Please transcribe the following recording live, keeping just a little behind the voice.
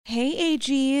Hey,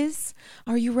 AGs.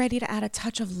 Are you ready to add a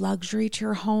touch of luxury to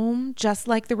your home, just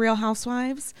like the Real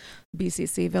Housewives?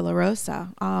 BCC Villa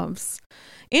Rosa.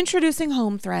 Introducing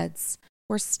Home Threads,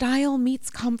 where style meets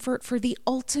comfort for the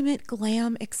ultimate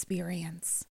glam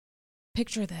experience.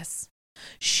 Picture this.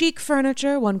 Chic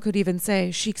furniture, one could even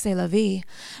say chic c'est la vie,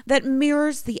 that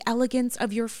mirrors the elegance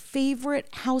of your favorite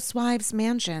housewives'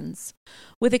 mansions.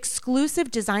 With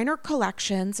exclusive designer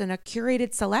collections and a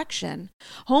curated selection,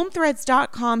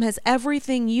 HomeThreads.com has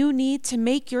everything you need to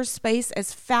make your space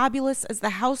as fabulous as the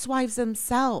housewives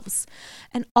themselves,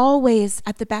 and always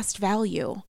at the best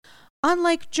value.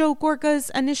 Unlike Joe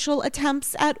Gorga's initial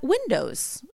attempts at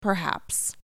windows,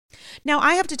 perhaps. Now,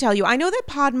 I have to tell you, I know that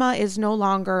Padma is no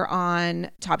longer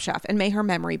on Top Chef, and may her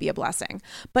memory be a blessing,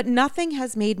 but nothing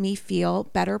has made me feel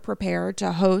better prepared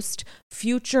to host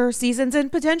future seasons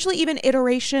and potentially even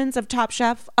iterations of Top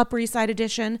Chef Upper East Side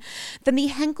Edition than the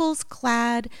Henkel's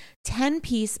Clad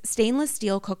 10-piece stainless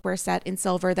steel cookware set in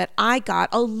silver that I got,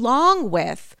 along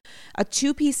with a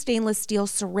 2-piece stainless steel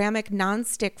ceramic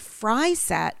nonstick fry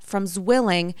set from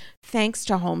Zwilling, thanks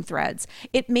to Home Threads.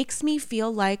 It makes me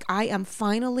feel like I am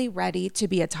finally ready to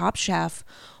be a top chef,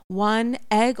 one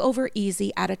egg over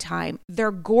easy at a time.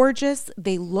 They're gorgeous.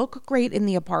 They look great in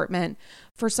the apartment.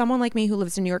 For someone like me who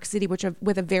lives in New York City,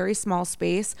 with a very small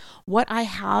space, what I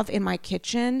have in my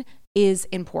kitchen is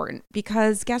important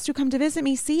because guests who come to visit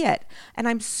me see it. And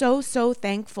I'm so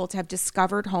thankful to have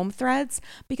discovered Home Threads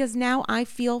because now I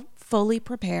feel fully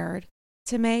prepared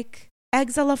to make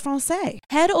eggs a la française.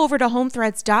 Head over to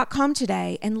HomeThreads.com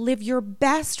today and live your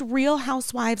best Real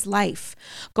Housewives life.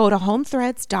 Go to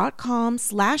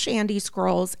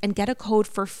HomeThreads.com/AndyScrolls and get a code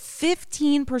for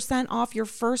 15% off your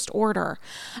first order.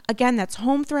 Again, that's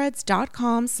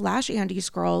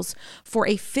HomeThreads.com/AndyScrolls for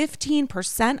a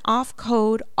 15% off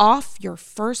code off your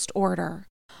first order.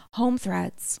 Home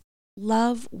Threads.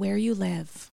 Love where you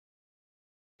live.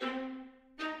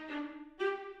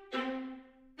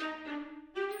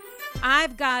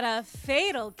 I've got a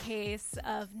fatal case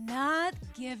of not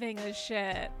giving a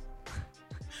shit.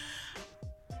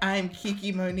 I'm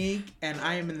Kiki Monique, and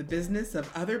I am in the business of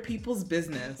other people's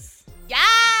business.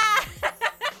 Yes!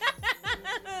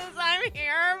 I'm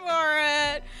here for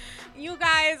it. You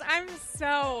guys, I'm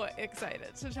so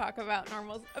excited to talk about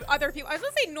other people. I was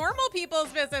going to say normal people's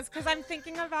business because I'm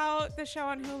thinking about the show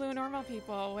on Hulu, Normal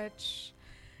People, which,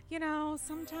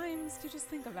 sometimes you just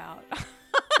think about.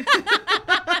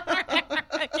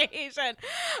 Occasion.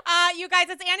 You guys,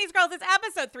 it's Andy's Girls. It's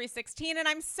episode 316, and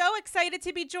I'm so excited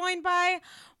to be joined by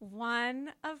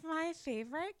one of my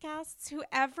favorite guests who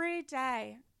every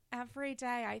day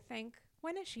I think,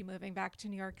 when is she moving back to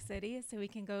New York City so we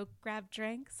can go grab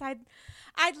drinks?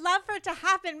 I'd love for it to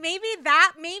happen. Maybe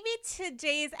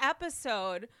today's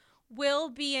episode will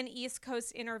be an East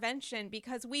Coast intervention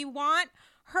because we want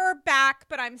her back,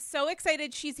 but I'm so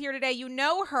excited she's here today. You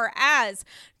know her as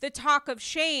the Talk of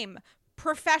Shame,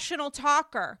 professional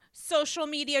talker, social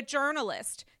media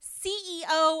journalist,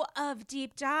 CEO of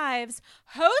Deep Dives,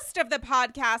 host of the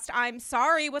podcast I'm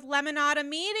Sorry with Lemonada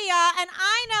Media, and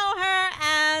I know her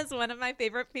as one of my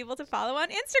favorite people to follow on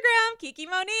Instagram, Kiki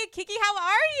Monique. Kiki, how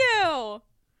are you?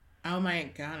 Oh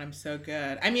my God, I'm so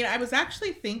good. I mean, I was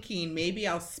actually thinking maybe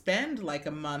I'll spend like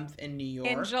a month in New York.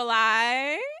 In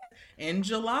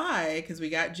July, because we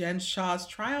got Jen Shah's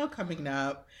trial coming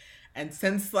up. And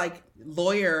since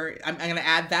lawyer, I'm going to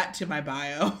add that to my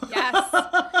bio. Yes,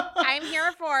 I'm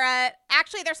here for it.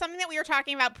 Actually, there's something that we were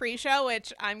talking about pre-show,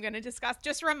 which I'm going to discuss.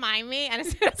 Just remind me. And as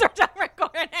soon as we're done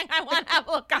recording, I want to have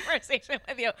a little conversation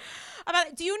with you about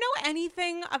it. Do you know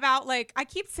anything about I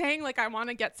keep saying I want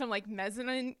to get some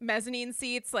mezzanine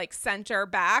seats, center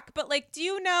back. But do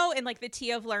you know in the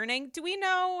tea of learning, do we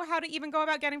know how to even go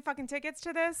about getting fucking tickets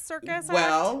to this circus?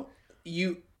 Well,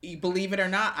 you believe it or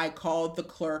not, I called the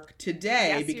clerk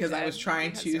today because I was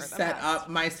trying to set up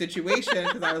my situation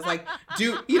because I was like,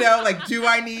 do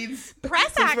I need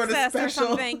press some access sort of special or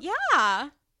something? Yeah.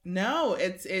 No,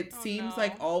 it seems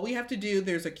like all we have to do,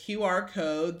 there's a QR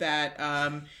code that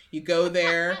you go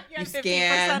there, you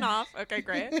scan. 50% off. Okay,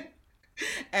 great.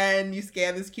 And you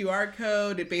scan this QR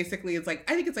code. It basically is I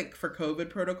think it's for COVID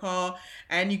protocol,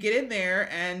 and you get in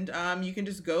there and you can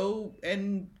just go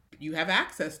and you have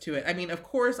access to it. I mean, of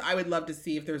course, I would love to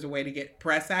see if there's a way to get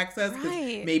press access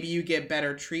because maybe you get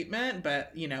better treatment,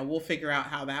 but we'll figure out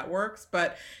how that works.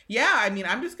 But yeah, I mean,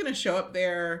 I'm just going to show up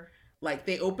there.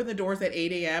 They open the doors at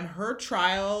 8 a.m. Her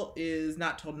trial is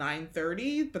not till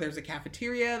 9:30, but there's a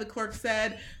cafeteria, the clerk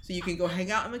said. So you can go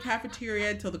hang out in the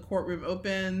cafeteria until the courtroom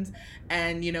opens.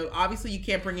 And, obviously you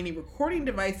can't bring any recording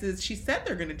devices. She said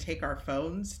they're going to take our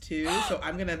phones too. So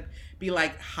I'm going to be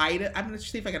like, I'm going to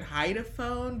see if I can hide a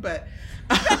phone, but.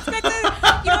 You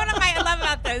know what I love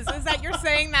about this is that you're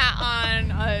saying that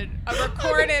on a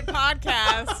recorded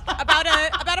podcast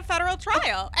about a federal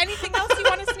trial. Anything else you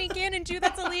want to sneak in and do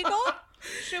that's illegal?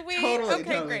 Should we? Totally, okay,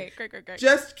 totally. Great.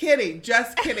 Just kidding.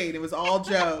 It was all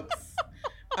jokes.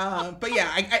 But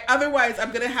yeah, otherwise I'm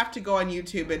going to have to go on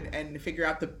YouTube and figure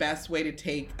out the best way to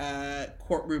take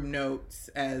courtroom notes,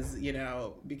 as you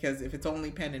know, because if it's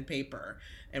only pen and paper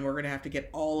and we're going to have to get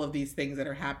all of these things that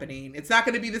are happening, it's not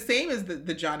going to be the same as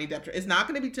the Johnny Depp. It's not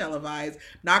going to be televised,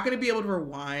 not going to be able to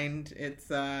rewind. It's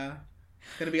going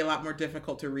to be a lot more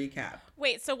difficult to recap.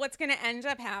 Wait, so what's going to end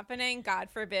up happening, God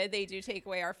forbid they do take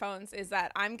away our phones, is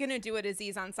that I'm going to do what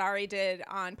Aziz Ansari did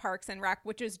on Parks and Rec,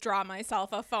 which is draw myself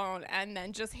a phone and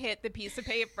then just hit the piece of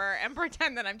paper and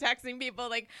pretend that I'm texting people.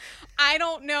 Like, I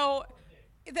don't know.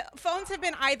 The phones have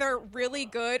been either really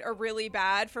good or really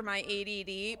bad for my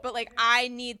ADD, but like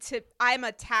I'm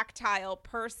a tactile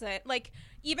person. Like,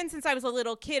 even since I was a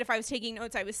little kid, if I was taking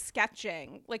notes, I was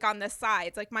sketching like on the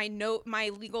sides. Like my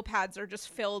legal pads are just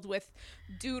filled with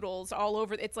doodles all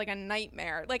over. It's like a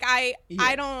nightmare. Like I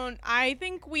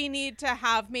think we need to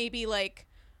have maybe like,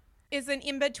 is an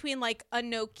in between like a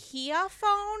Nokia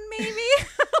phone maybe?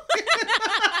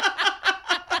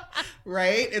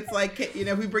 Right? It's like, you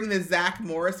know, we bring the Zach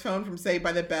Morris phone from Saved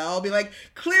by the Bell, be like,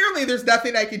 clearly there's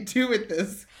nothing I can do with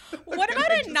this. What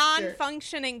about a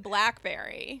non-functioning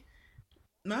BlackBerry?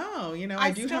 No, you know, I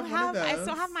do have one of those. I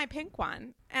still have my pink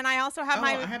one. And I also have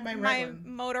my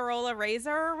Motorola Razr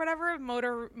or whatever,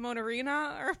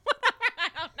 Motorina or whatever. I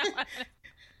don't know.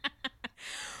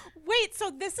 Wait,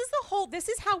 so this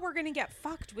is how we're going to get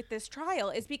fucked with this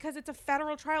trial, is because it's a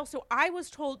federal trial. So I was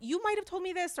told, you might have told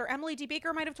me this, or Emily D.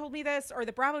 Baker might have told me this, or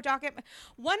the Bravo docket.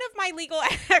 One of my legal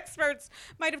experts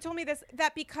might have told me this,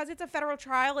 that because it's a federal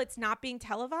trial, it's not being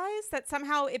televised, that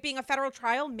somehow it being a federal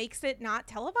trial makes it not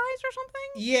televised or something?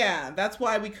 Yeah, that's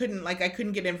why I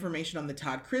couldn't get information on the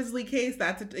Todd Crisley case.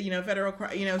 That's a, federal,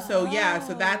 so yeah,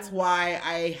 so that's why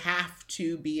I have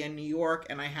to be in New York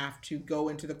and I have to go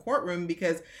into the courtroom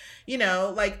because,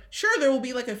 sure, there will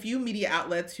be like a few media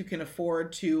outlets who can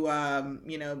afford to,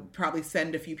 probably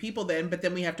send a few people then, but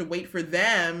then we have to wait for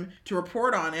them to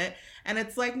report on it. And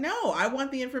it's like, no, I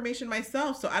want the information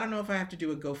myself. So I don't know if I have to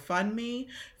do a GoFundMe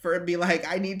for it be like,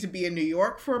 I need to be in New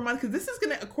York for a month. Cause this is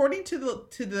going to, according to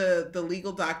the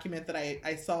legal document that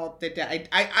I saw that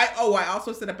I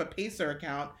also set up a Pacer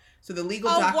account. So the legal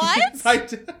documents,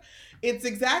 it's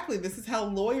exactly, this is how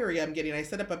lawyery I'm getting. I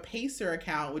set up a Pacer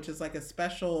account, which is like a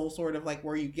special sort of like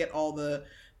where you get all the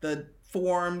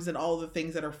forms and all the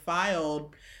things that are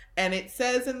filed. And it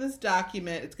says in this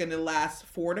document, it's going to last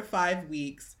 4 to 5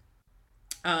 weeks.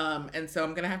 And so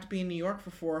I'm going to have to be in New York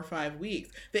for 4 or 5 weeks.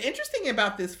 The interesting thing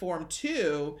about this form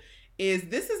too, is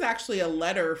this is actually a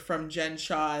letter from Jen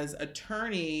Shah's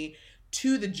attorney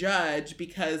to the judge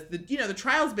because the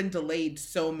trial's been delayed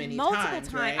so many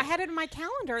times. Right? I had it in my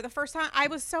calendar the first time. I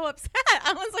was so upset.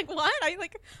 I was like, what? I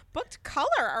booked color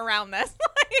around this.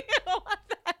 What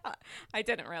the hell? I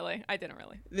didn't really.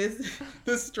 This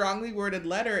strongly worded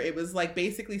letter, it was like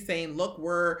basically saying, look,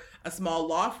 we're a small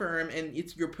law firm and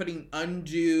you're putting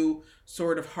undue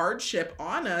sort of hardship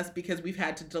on us because we've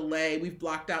had to delay. We've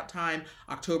blocked out time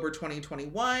October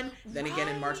 2021, then again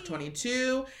in March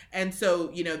 22. And so,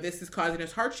 this is causing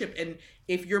us hardship. And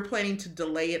if you're planning to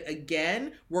delay it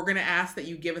again, we're going to ask that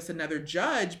you give us another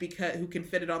judge who can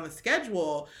fit it on the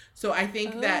schedule. So I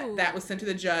think that was sent to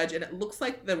the judge, and it looks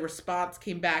like the response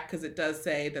came back because it does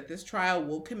say that this trial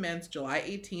will commence July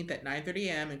 18th at 9:30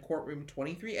 a.m. in courtroom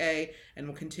 23A and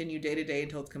will continue day to day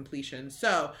until its completion.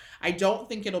 So I don't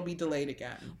think it'll be delayed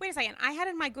again. Wait a second. I had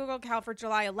in my Google Cal for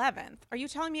July 11th. Are you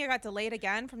telling me it got delayed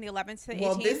again from the 11th to the 18th?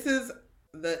 Well, this is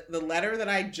the letter that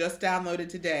I just downloaded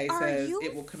today says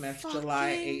it will commence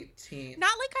July 18th.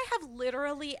 Not like I have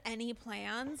literally any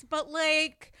plans, but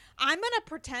like I'm going to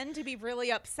pretend to be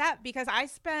really upset because I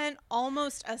spent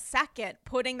almost a second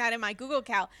putting that in my Google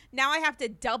Cal. Now I have to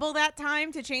double that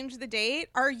time to change the date.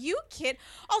 Are you kidding?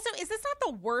 Also, is this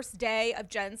not the worst day of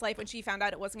Jen's life when she found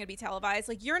out it wasn't going to be televised?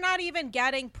 Like, you're not even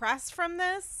getting press from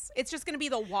this. It's just going to be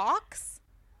the walks.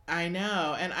 I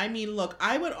know. And I mean, look,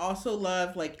 I would also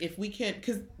love, like, if we can,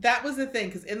 because that was the thing,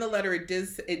 because in the letter it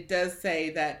does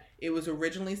say that it was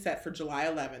originally set for July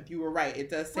 11th. You were right. It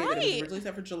does say that it was originally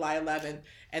set for July 11th.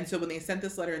 And so when they sent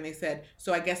this letter and they said,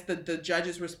 so I guess the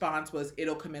judge's response was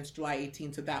it'll commence July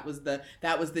 18th. So that was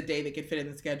the day that could fit in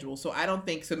the schedule. So I don't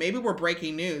think, so maybe we're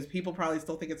breaking news. People probably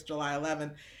still think it's July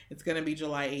 11th. It's going to be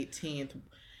July 18th.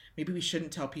 maybe we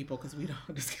shouldn't tell people because we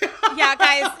don't. Just Yeah,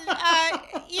 guys,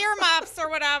 earmuffs or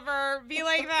whatever. Be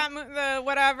like the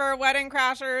whatever Wedding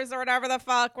Crashers or whatever the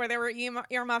fuck where there were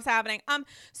earmuffs happening.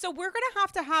 So we're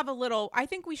gonna have a little. I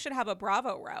think we should have a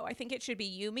Bravo row. I think it should be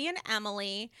you, me, and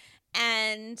Emily,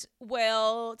 and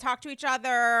we'll talk to each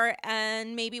other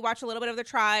and maybe watch a little bit of the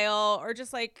trial or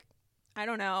just like. I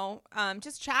don't know.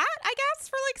 Just chat, I guess,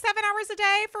 for like 7 hours a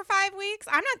day for 5 weeks.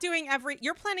 I'm not doing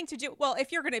you're planning to do, well,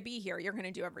 if you're going to be here, you're going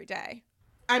to do every day.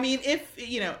 I mean, if,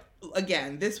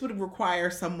 again, this would require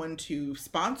someone to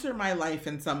sponsor my life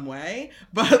in some way,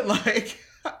 but like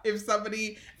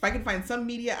if I can find some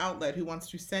media outlet who wants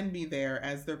to send me there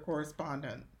as their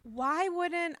correspondent. Why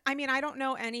wouldn't, I don't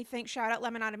know anything, shout out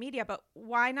Lemonada Media, but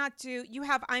why not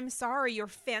I'm Sorry, you're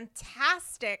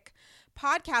fantastic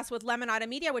podcast with Lemonada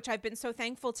Media, which I've been so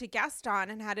thankful to guest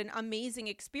on and had an amazing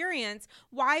experience.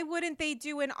 Why wouldn't they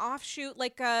do an offshoot,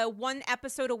 like a 1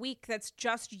 episode a week that's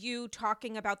just you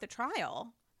talking about the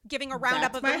trial, giving a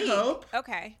roundup of the week? That's my hope.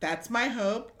 Okay, that's my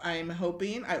hope. I'm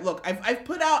hoping. I've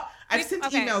sent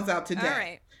emails out today. All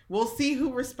right. We'll see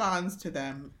who responds to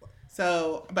them.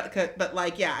 So, but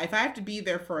like, yeah, if I have to be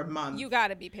there for a month, you got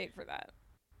to be paid for that.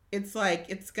 It's like,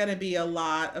 it's going to be a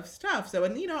lot of stuff. So,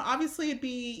 and, obviously it'd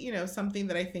be, something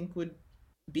that I think would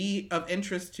be of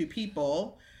interest to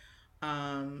people.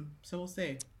 So we'll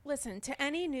see. Listen, to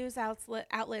any news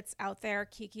outlets out there,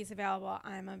 Kiki's available.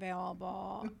 I'm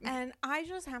available. And I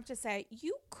just have to say,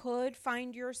 you could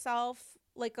find yourself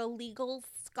like a legal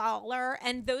scholar,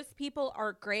 and those people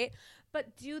are great.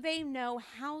 But do they know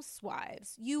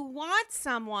housewives? You want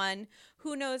someone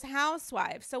who knows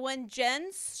housewives. So when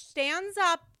Jen stands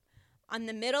up on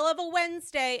the middle of a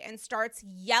Wednesday and starts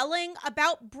yelling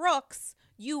about Brooks,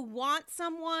 you want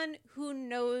someone who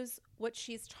knows what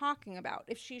she's talking about.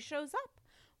 If she shows up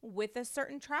with a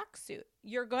certain tracksuit,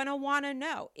 you're going to want to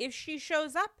know. If she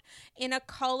shows up in a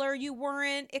color you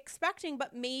weren't expecting,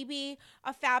 but maybe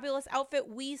a fabulous outfit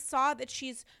we saw that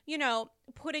she's,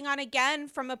 putting on again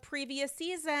from a previous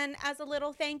season as a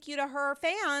little thank you to her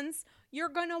fans, you're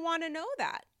going to want to know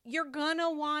that. You're going to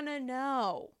want to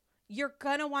know. You're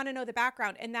going to want to know the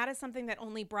background. And that is something that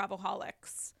only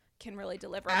Bravoholics can really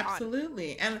deliver on.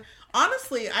 Absolutely. And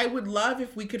honestly, I would love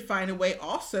if we could find a way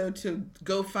also to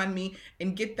GoFundMe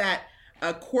and get that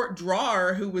court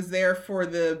drawer who was there for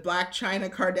the Blac Chyna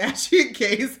Kardashian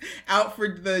case out for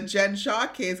the Jen Shah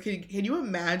case. Can you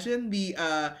imagine the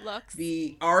looks,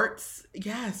 the arts?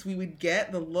 Yes, we would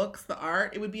get the looks, the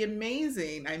art. It would be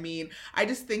amazing. I mean, I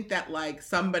just think that like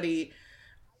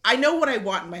I know what I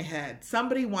want in my head.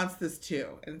 Somebody wants this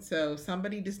too. And so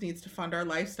somebody just needs to fund our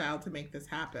lifestyle to make this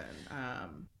happen.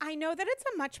 I know that it's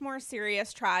a much more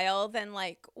serious trial than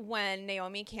like when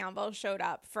Naomi Campbell showed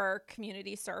up for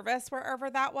community service, wherever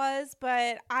that was.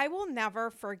 But I will never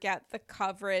forget the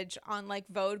coverage on like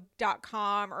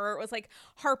Vogue.com, or it was like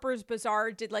Harper's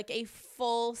Bazaar did like a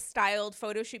full styled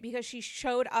photo shoot because she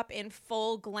showed up in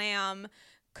full glam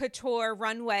couture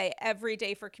runway every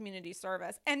day for community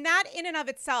service, and that in and of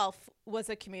itself was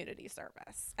a community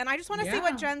service. And I just want to see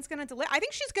what Jen's gonna deliver. I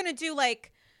think she's gonna do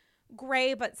like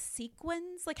gray but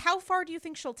sequins. Like, how far do you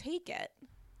think she'll take it?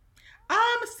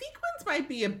 Sequins might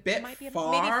be a bit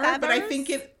far, maybe but I think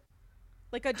it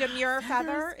like a demure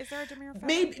feather. Is there a demure feather?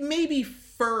 Maybe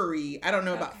furry. I don't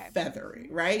know about feathery,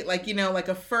 right? Like, like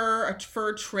a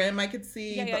fur trim I could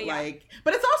see,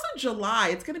 but it's also July.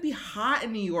 It's going to be hot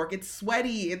in New York. It's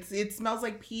sweaty. It smells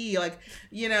like pee. Like,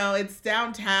 it's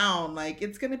downtown. Like,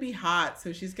 it's going to be hot.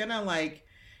 So she's going to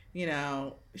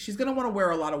she's going to want to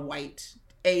wear a lot of white,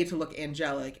 A, to look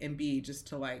angelic, and B, just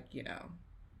to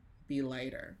be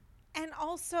lighter. And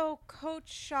also Coach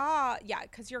Shah,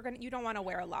 because you don't want to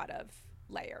wear a lot of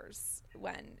layers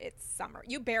when it's summer.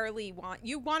 You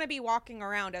want to be walking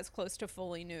around as close to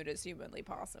fully nude as humanly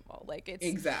possible. Like, it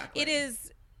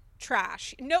is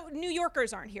trash. No, New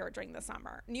Yorkers aren't here during the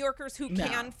summer. New Yorkers who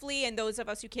can flee, and those of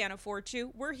us who can't afford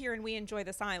to, we're here and we enjoy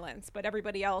the silence, but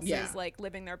everybody else is like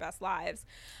living their best lives.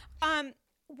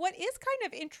 What is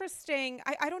kind of interesting,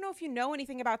 I don't know if you know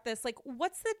anything about this, like,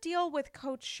 what's the deal with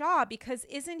Coach Shah? Because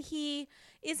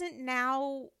isn't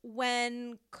now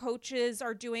when coaches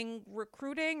are doing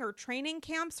recruiting or training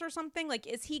camps or something, like,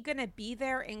 is he going to be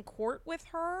there in court with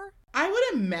her? I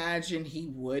would imagine he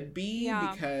would be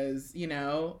because,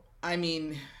 I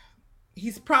mean,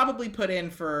 he's probably put in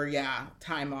for,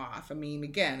 time off. I mean,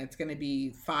 again, it's going to be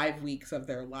 5 weeks of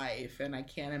their life, and I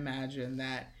can't imagine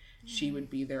that she would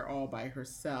be there all by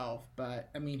herself. But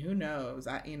I mean, who knows?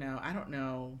 I don't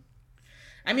know.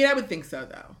 I mean, I would think so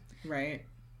though, right?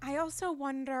 I also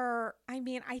wonder, I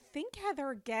mean, I think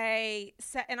Heather Gay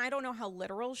said, and I don't know how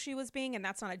literal she was being, and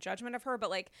that's not a judgment of her,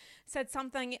 but like said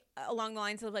something along the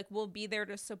lines of like, we'll be there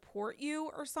to support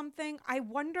you or something. I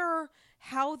wonder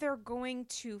how they're going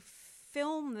to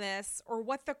film this or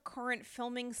what the current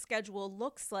filming schedule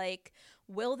looks like.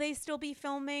 Will they still be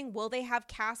filming? Will they have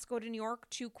cast go to New York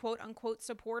to quote unquote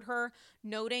support her,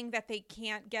 noting that they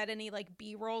can't get any like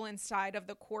B-roll inside of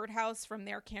the courthouse from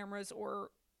their cameras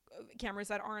or cameras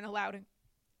that aren't allowed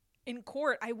in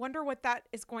court? I wonder what that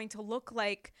is going to look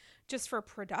like just for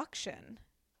production.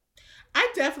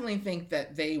 I definitely think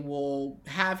that they will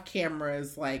have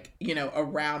cameras like,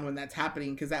 around when that's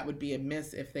happening, because that would be a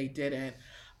miss if they didn't.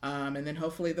 And then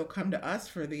hopefully they'll come to us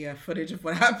for the footage of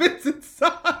what happens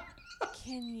inside.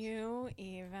 Can you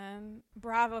even?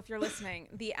 Bravo, if you're listening.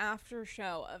 The after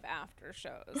show of after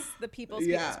shows, the People's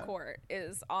Court,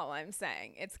 is all I'm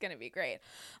saying. It's going to be great.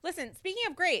 Listen, speaking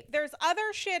of great, there's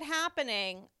other shit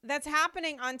happening that's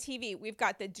happening on TV. We've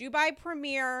got the Dubai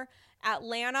premiere.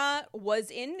 Atlanta was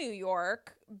in New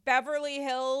York. Beverly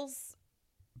Hills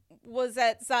was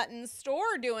at Sutton's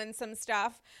store doing some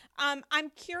stuff. I'm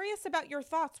curious about your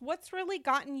thoughts. What's really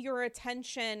gotten your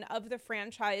attention of the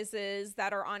franchises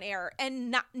that are on air?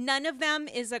 And none of them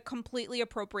is a completely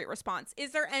appropriate response.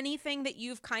 Is there anything that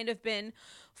you've kind of been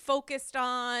focused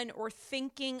on or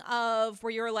thinking of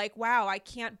where you're like, wow, I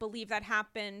can't believe that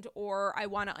happened, or I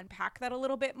want to unpack that a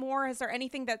little bit more? Is there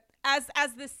anything that, as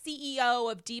the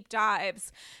CEO of Deep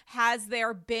Dives, has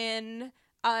there been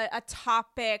a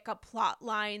topic, a plot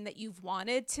line that you've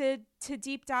wanted to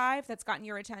deep dive that's gotten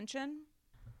your attention?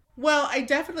 Well,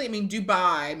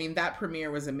 Dubai, that premiere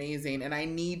was amazing, and I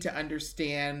need to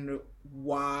understand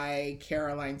why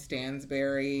Caroline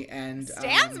Stansberry and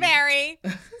Stansberry?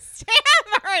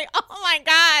 Stansberry! Oh my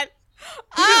God!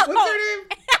 Oh. What's her name?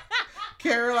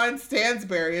 Caroline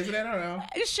Stansberry, isn't it? I don't know.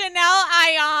 Chanel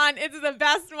Ayan. It's the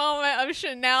best moment of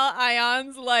Chanel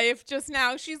Ayan's life just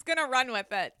now. She's going to run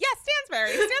with it. Yeah,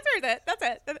 Stansberry. Stansberry's it. That's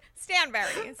it.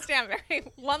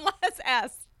 Stanberry. One less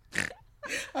S.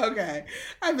 Okay.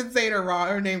 I've been saying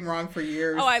her name wrong for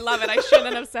years. Oh, I love it. I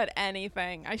shouldn't have said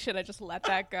anything. I should have just let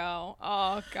that go.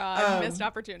 Oh, God. Missed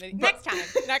opportunity. Next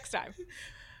time.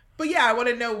 But yeah, I want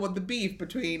to know what the beef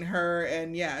between her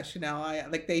and Chanel.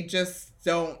 They just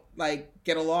don't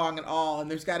get along at all, and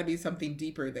there's got to be something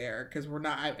deeper there, because we're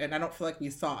not. And I don't feel like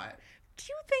we saw it. Do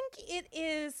you think it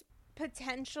is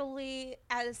potentially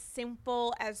as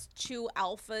simple as two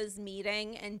alphas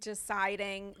meeting and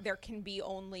deciding there can be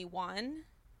only one?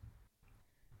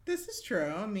 This is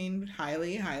true.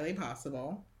 Highly, highly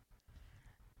possible.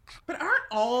 But aren't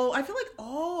all? I feel like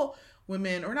all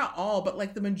women, or not all,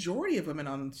 but the majority of women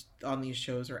on these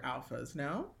shows are alphas.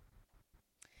 No,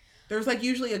 there's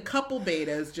usually a couple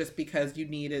betas just because you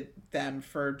needed them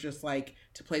for just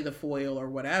to play the foil or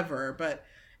whatever. But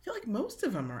I feel like most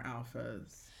of them are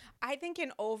alphas. I think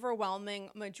an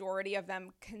overwhelming majority of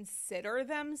them consider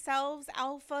themselves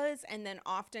alphas, and then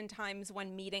oftentimes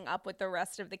when meeting up with the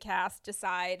rest of the cast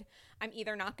decide, I'm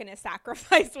either not going to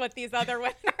sacrifice what these other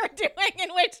women are doing in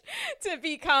which to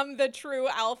become the true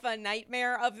alpha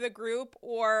nightmare of the group,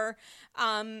 or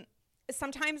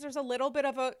sometimes there's a little bit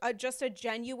of just a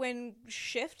genuine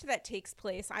shift that takes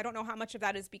place. I don't know how much of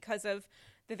that is because of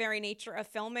the very nature of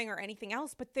filming or anything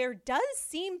else, but there does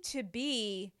seem to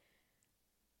be,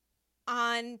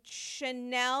 on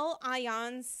Chanel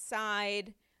Ayan's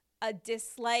side, a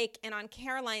dislike, and on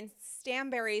Caroline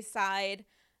Stanberry's side,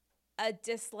 a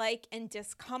dislike and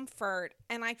discomfort.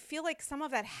 And I feel like some of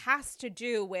that has to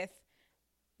do with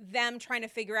them trying to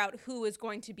figure out who is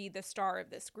going to be the star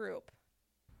of this group.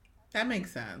 That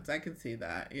makes sense. I can see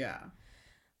that. Yeah.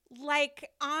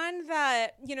 On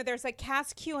the, there's a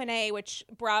cast Q&A, which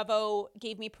Bravo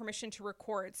gave me permission to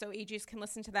record, so AGs can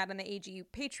listen to that on the AG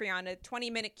Patreon, a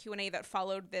 20-minute Q&A that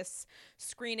followed this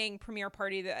screening premiere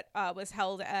party that was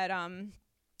held at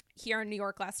here in New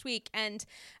York last week. And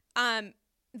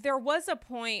there was a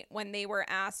point when they were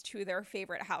asked who their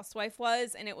favorite housewife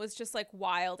was, and it was just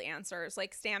wild answers.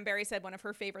 Stanberry said one of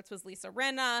her favorites was Lisa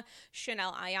Rinna.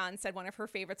 Chanel Ayan said one of her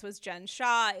favorites was Jen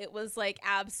Shah. It was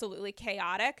absolutely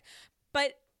chaotic.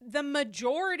 But the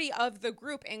majority of the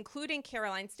group, including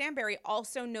Caroline Stanberry,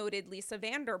 also noted Lisa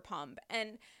Vanderpump.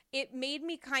 And it made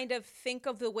me kind of think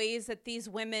of the ways that these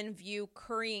women view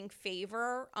currying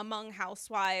favor among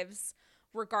housewives,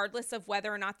 regardless of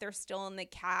whether or not they're still in the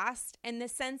cast, and the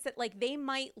sense that they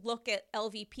might look at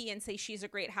LVP and say, she's a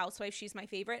great housewife, she's my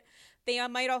favorite. They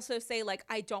might also say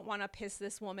I don't want to piss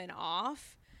this woman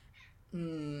off.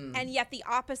 And yet the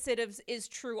opposite is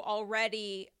true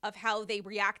already of how they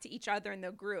react to each other in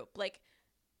the group.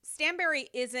 Stanberry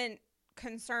isn't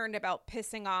concerned about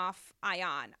pissing off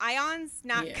Ion. Ion's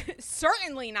not Yeah.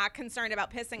 certainly not concerned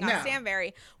about pissing off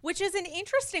Stanberry, which is an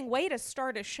interesting way to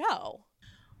start a show.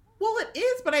 Well, it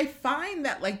is, but I find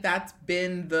that like that's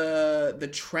been the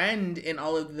trend in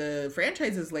all of the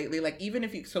franchises lately. Like even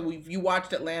if you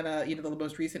watched Atlanta, you know, the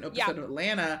most recent episode of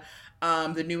Atlanta,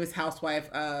 the newest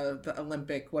housewife, the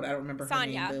Olympic, I don't remember her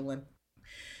name,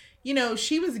 you know,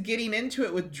 she was getting into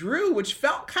it with Drew, which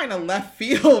felt kind of left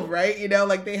field, right? You know,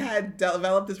 like they had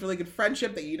developed this really good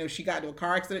friendship that, you know, she got into a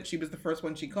car accident. She was the first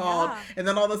one she called. Yeah. And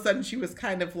then all of a sudden she was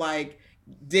kind of like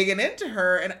digging into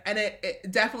her. And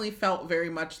it definitely felt very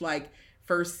much like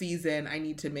first season, I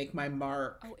need to make my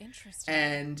mark. Oh, interesting.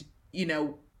 And, you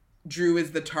know, Drew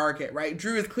is the target, right?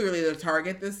 Drew is clearly the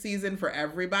target this season for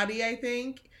everybody, I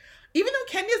think. Even though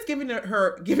Kenya's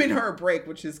giving her a break,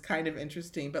 which is kind of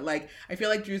interesting, but like I feel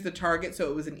like Drew's the target, so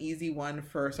it was an easy one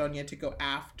for Sonia to go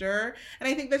after. And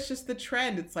I think that's just the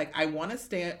trend. It's like I want to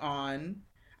stay on.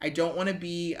 I don't want to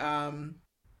be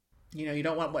you know, you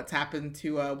don't want what's happened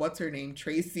to what's her name,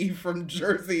 Tracy from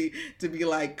Jersey, to be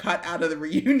like cut out of the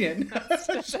reunion. That's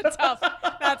tough.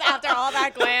 That's after all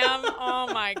that glam. Oh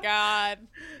my God.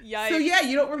 Yikes. So yeah,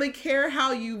 you don't really care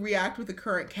how you react with the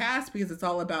current cast because it's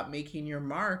all about making your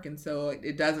mark. And so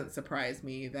it doesn't surprise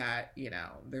me that, you know,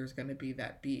 there's going to be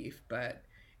that beef, but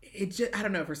it just, I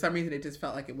don't know, for some reason it just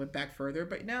felt like it went back further,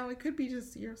 but no, it could be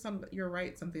just, you're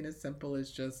right. Something as simple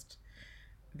as just,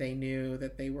 they knew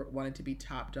that they wanted to be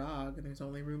top dog and there's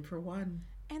only room for one.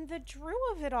 And the Drew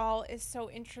of it all is so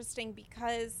interesting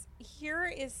because here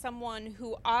is someone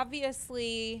who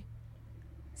obviously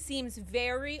seems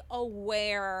very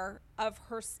aware of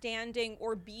her standing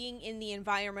or being in the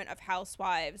environment of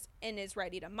housewives and is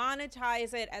ready to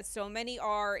monetize it, as so many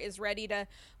are, is ready to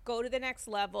go to the next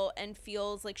level and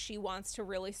feels like she wants to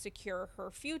really secure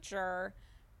her future.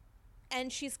 And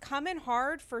she's coming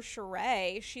hard for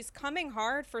Sheree. She's coming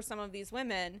hard for some of these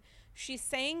women. She's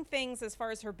saying things as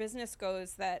far as her business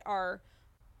goes that are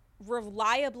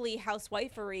reliably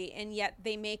housewifery, and yet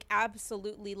they make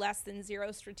absolutely less than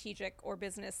zero strategic or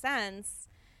business sense.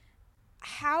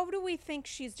 How do we think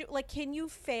she's doing? Like, can you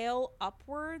fail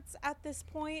upwards at this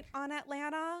point on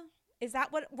Atlanta? Is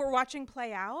that what we're watching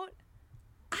play out?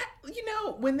 You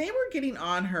know, when they were getting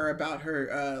on her about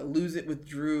her Lose It with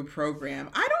Drew program,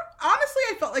 I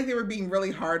felt like they were being really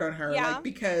hard on her. Yeah. Like,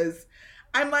 because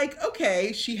I'm like,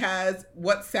 okay, she has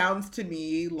what sounds to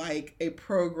me like a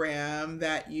program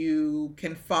that you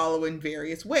can follow in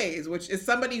various ways, which is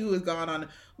somebody who has gone on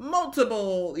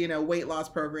multiple, you know, weight loss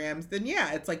programs. Then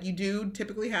yeah, it's like you do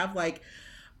typically have like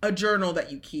a journal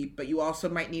that you keep, but you also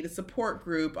might need a support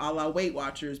group a la Weight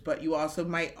Watchers, but you also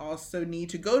might need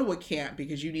to go to a camp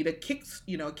because you need a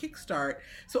kickstart.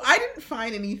 So I didn't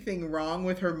find anything wrong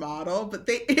with her model, but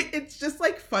it's just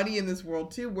like funny in this world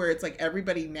too, where it's like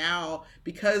everybody now,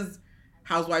 because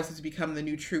Housewives has become the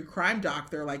new true crime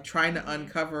doc, they're like trying to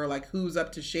uncover like who's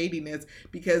up to shadiness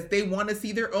because they want to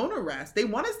see their own arrest. They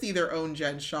want to see their own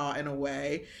Jen Shah in a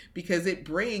way because it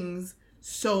brings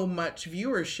so much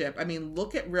viewership. I mean,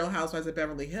 look at Real Housewives of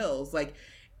Beverly Hills. Like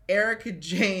Erica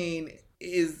Jane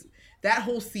is, that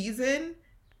whole season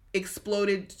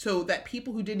exploded so that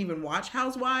people who didn't even watch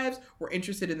Housewives were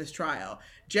interested in this trial.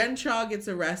 Jen Shah gets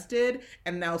arrested,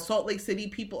 and now Salt Lake City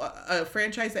people, a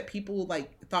franchise that people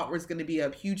like thought was going to be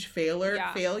a huge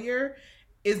failure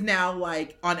is now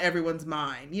like on everyone's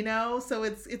mind, you know? So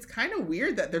it's kind of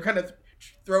weird that they're kind of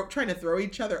trying to throw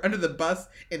each other under the bus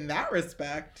in that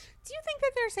respect. Do you think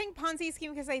that they're saying Ponzi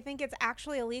scheme because they think it's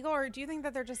actually illegal, or do you think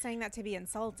that they're just saying that to be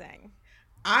insulting?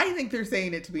 I think they're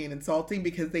saying it to be insulting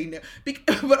because they know,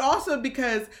 but also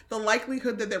because the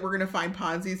likelihood that we're going to find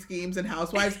Ponzi schemes in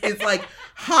Housewives is like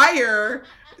higher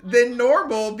than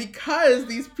normal because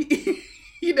these people,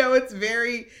 you know, it's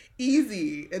very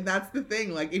easy. And that's the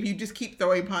thing. Like if you just keep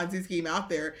throwing Ponzi scheme out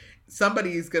there,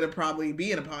 somebody's going to probably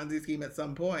be in a Ponzi scheme at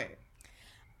some point.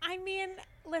 I mean,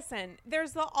 listen,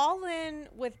 there's the All In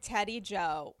with Teddy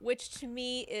Joe, which to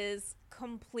me is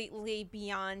completely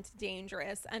beyond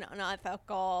dangerous and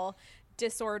unethical,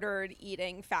 disordered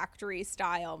eating factory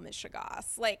style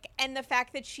mishigas. Like, and the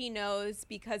fact that she knows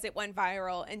because it went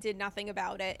viral and did nothing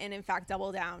about it and in fact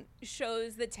doubled down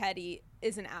shows that Teddy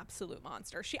is an absolute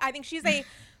monster. I think she's a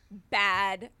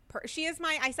bad she is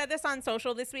my, I said this on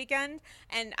social this weekend,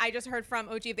 and I just heard from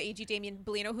OG of the AG, Damien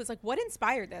Bellino, who's like, what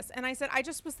inspired this? And I said, I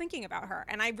just was thinking about her,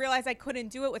 and I realized I couldn't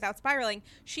do it without spiraling.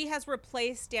 She has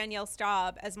replaced Danielle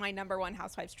Staub as my number one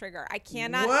Housewives trigger. I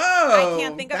can't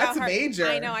think about her. Major.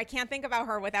 I know, I can't think about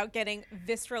her without getting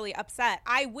viscerally upset.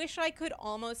 I wish I could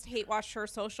almost hate watch her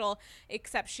social,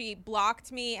 except she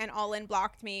blocked me and All In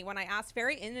blocked me when I asked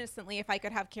very innocently if I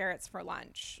could have carrots for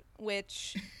lunch,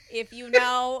 which, if you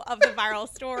know of the viral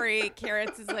story,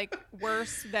 carrots is like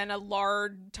worse than a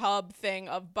lard tub thing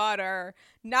of butter.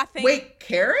 Nothing. Wait,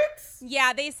 carrots?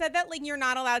 Yeah, they said that like you're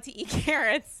not allowed to eat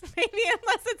carrots, maybe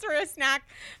unless it's for a snack,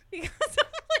 because of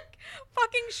like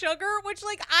fucking sugar, which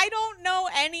like I don't know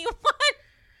anyone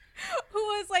who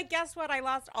was like, guess what? I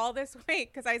lost all this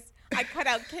weight because I cut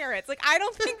out carrots. Like, I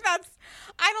don't think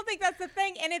that's the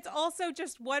thing. And it's also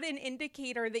just what an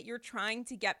indicator that you're trying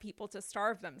to get people to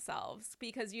starve themselves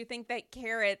because you think that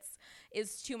carrots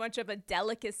is too much of a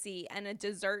delicacy and a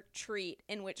dessert treat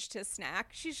in which to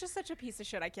snack. She's just such a piece of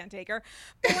shit. I can't take her.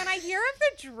 But when I hear of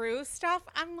the Drew stuff,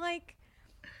 I'm like,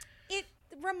 it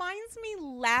reminds me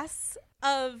less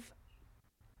of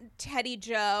Teddy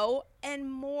Joe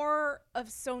and more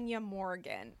of Sonia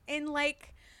Morgan, and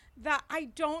like that I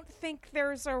don't think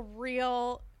there's a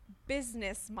real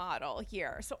business model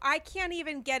here, so I can't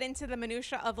even get into the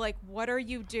minutia of like what are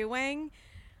you doing,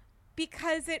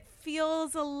 because it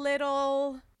feels a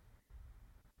little,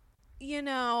 you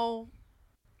know,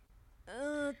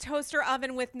 toaster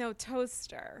oven with no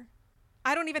toaster.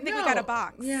 I don't even think we got a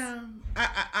box. Yeah,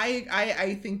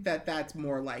 I think that that's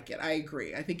more like it. I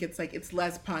agree. I think it's like it's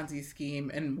less Ponzi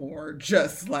scheme and more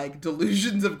just like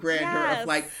delusions of grandeur of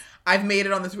like I've made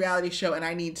it on this reality show and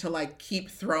I need to like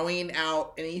keep throwing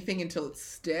out anything until it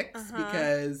sticks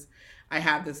because I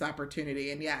have this opportunity.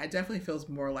 And yeah, it definitely feels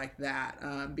more like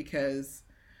that because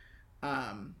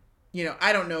you know,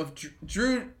 I don't know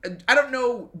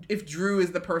if Drew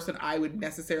is the person I would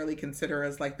necessarily consider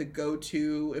as like the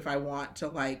go-to if I want to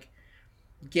like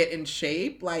get in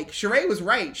shape. Like Sheree was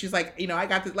right. She's like, you know, I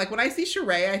got this. Like when I see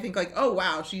Sheree, I think like, oh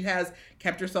wow, she has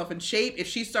kept herself in shape. If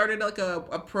she started like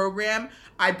a program,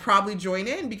 I'd probably join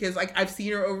in because like I've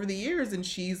seen her over the years and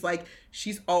she's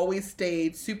always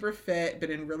stayed super fit, but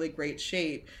in really great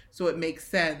shape. So it makes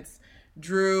sense.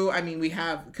 Drew, I mean, we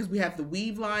have the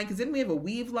weave line, because didn't we have a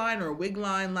weave line or a wig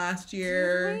line last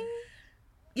year? Did we?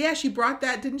 Yeah, she brought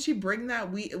that. Didn't she bring that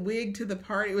wig to the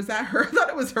party? Was that her? I thought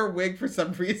it was her wig for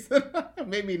some reason.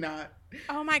 Maybe not.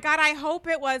 Oh my God, I hope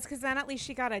it was, because then at least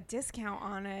she got a discount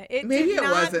on it. Maybe it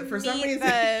wasn't for some reason.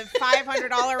 The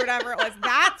 $500 whatever it was.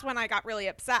 That's when I got really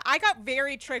upset. I got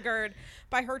very triggered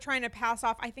by her trying to pass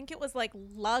off, I think it was like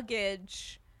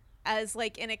luggage as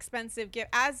like an expensive gift,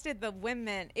 as did the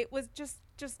women. It was just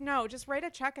write a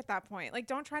check at that point. Like,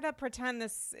 don't try to pretend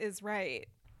this is right.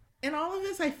 And all of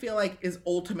this, I feel like, is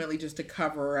ultimately just to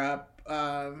cover up.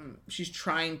 She's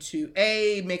trying to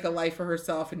make a life for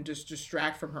herself and just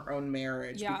distract from her own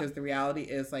marriage, because the reality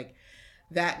is like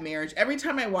that marriage. Every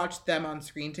time I watch them on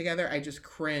screen together, I just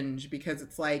cringe, because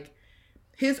it's like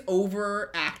his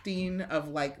overacting of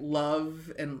like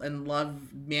love and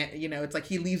love, man, you know, it's like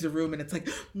he leaves a room and it's like,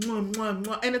 mwah, mwah,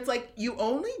 mwah. And it's like, you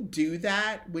only do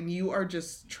that when you are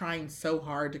just trying so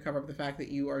hard to cover up the fact that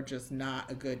you are just not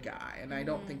a good guy. And I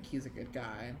don't think he's a good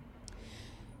guy.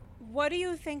 What do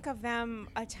you think of them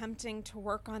attempting to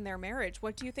work on their marriage?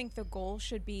 What do you think the goal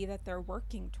should be that they're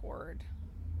working toward?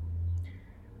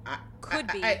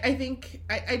 I think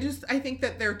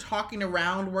that they're talking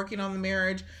around working on the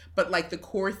marriage, but like the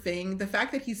core thing, the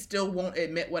fact that he still won't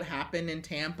admit what happened in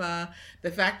Tampa, the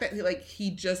fact that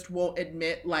he just won't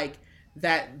admit like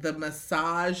that the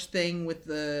massage thing with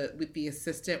the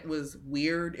assistant was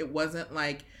weird. It wasn't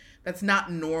like, that's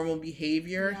not normal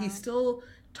behavior. He's still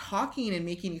talking and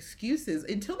making excuses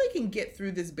until they can get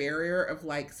through this barrier of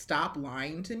like, stop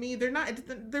lying to me.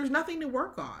 There's nothing to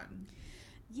work on.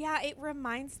 Yeah, it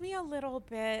reminds me a little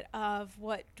bit of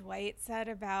what Dwight said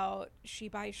about She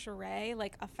by Sheree,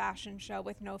 like a fashion show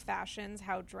with no fashions,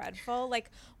 how dreadful.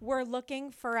 Like, we're looking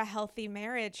for a healthy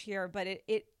marriage here, but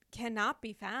it cannot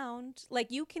be found. Like,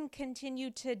 you can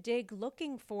continue to dig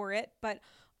looking for it, but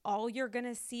all you're going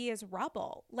to see is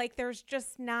rubble. Like, there's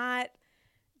just not...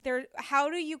 how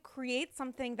do you create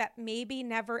something that maybe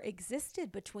never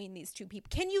existed between these two people?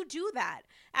 Can you do that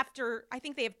after, I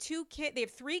think they have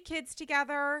 3 kids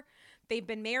together. They've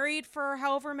been married for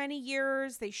however many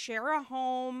years. They share a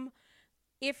home.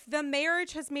 If the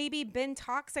marriage has maybe been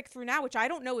toxic through now, which I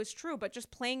don't know is true, but just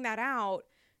playing that out,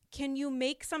 can you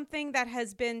make something that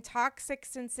has been toxic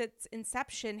since its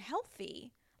inception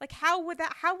healthy? Like, how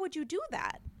would you do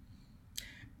that?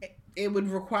 it would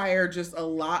require just a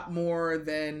lot more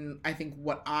than I think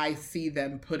what I see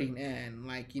them putting in.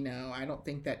 Like, I don't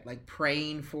think that like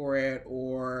praying for it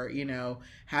or,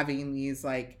 having these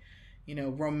like,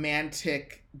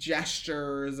 romantic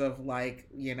gestures of like,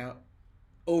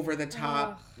 over the Ugh.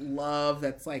 top love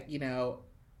that's like,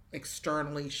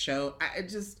 externally shown. I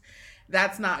just,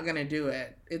 that's not going to do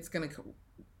it. It's going to,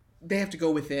 they have to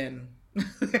go within.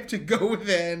 They have to go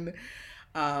within.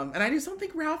 And I just don't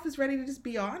think Ralph is ready to just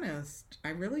be honest. I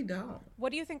really don't.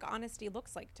 What do you think honesty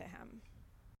looks like to him?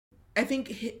 I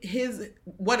think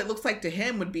what it looks like to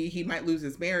him would be he might lose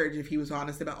his marriage if he was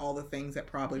honest about all the things that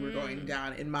probably were going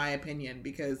down, in my opinion,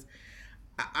 because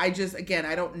I just, again,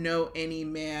 I don't know any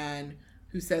man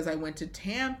who says I went to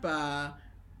Tampa,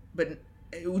 but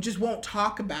it just won't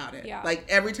talk about it. Yeah. Like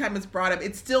every time it's brought up,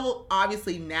 it's still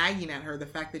obviously nagging at her, the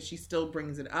fact that she still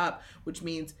brings it up, which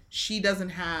means she doesn't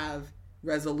have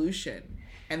resolution.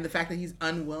 And the fact that he's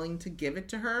unwilling to give it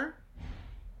to her,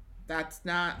 that's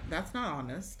not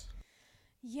honest.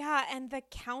 Yeah, and the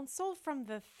counsel from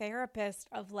the therapist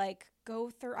of like go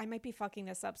through, I might be fucking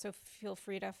this up, so feel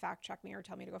free to fact check me or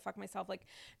tell me to go fuck myself. Like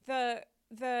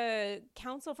the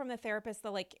counsel from the therapist, the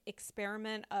like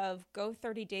experiment of go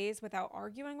 30 days without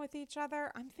arguing with each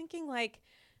other. I'm thinking like,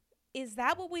 is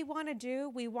that what we want to do?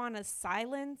 We want to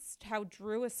silence how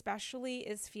Drew especially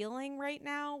is feeling right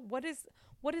now. What is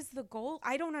the goal?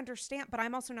 I don't understand, but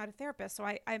I'm also not a therapist, so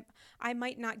I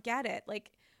might not get it.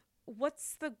 Like,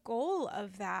 what's the goal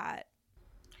of that?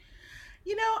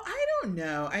 I don't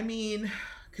know. I mean,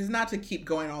 because not to keep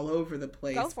going all over the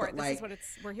place, Go for but it. like, This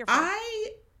is what we're here for.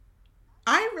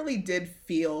 I really did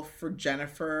feel for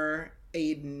Jennifer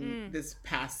Aiden this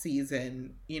past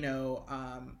season.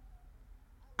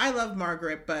 I love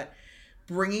Margaret, but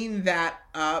bringing that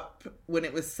up when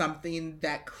it was something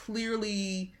that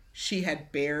clearly she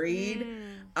had buried.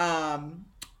 Now,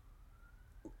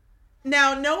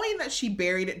 knowing that she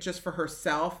buried it just for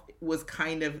herself was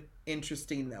kind of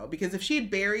interesting, though, because if she had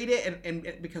buried it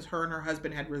and because her and her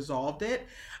husband had resolved it,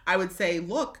 I would say,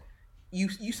 look,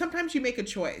 you sometimes you make a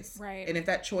choice, Right? And if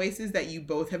that choice is that you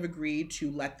both have agreed to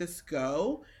let this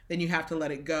go, then you have to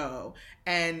let it go.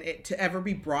 And to ever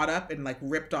be brought up and like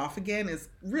ripped off again is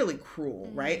really cruel,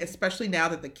 right? Especially now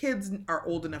that the kids are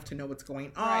old enough to know what's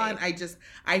going on. Right.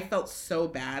 I felt so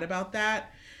bad about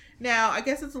that. Now, I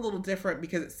guess it's a little different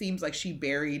because it seems like she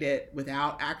buried it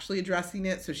without actually addressing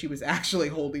it. So she was actually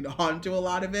holding on to a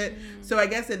lot of it. So I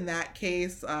guess in that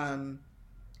case,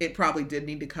 it probably did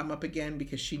need to come up again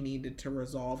because she needed to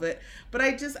resolve it. But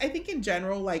I think in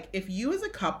general, like if you as a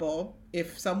couple,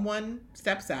 if someone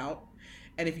steps out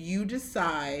and if you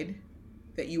decide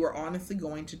that you are honestly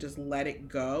going to just let it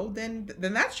go, then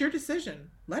that's your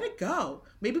decision. Let it go.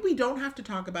 Maybe we don't have to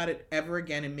talk about it ever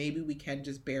again, and maybe we can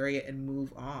just bury it and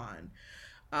move on.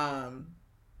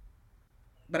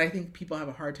 But I think people have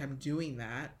a hard time doing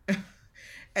that.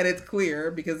 And it's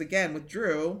clear because, again, with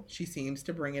Drew, she seems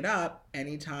to bring it up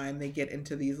anytime they get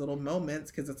into these little moments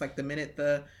because it's like the minute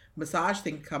the massage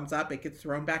thing comes up, it gets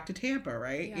thrown back to Tampa,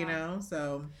 right? Yeah.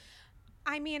 So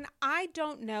I mean, I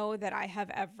don't know that I have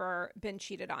ever been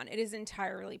cheated on. It is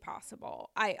entirely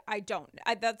possible. I don't.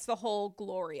 That's the whole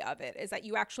glory of it, is that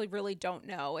you actually really don't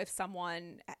know if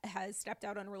someone has stepped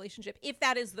out on a relationship. If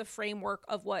that is the framework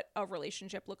of what a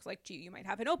relationship looks like to you, you might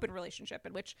have an open relationship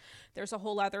in which there's a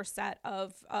whole other set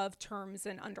of terms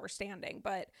and understanding.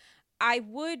 But I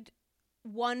would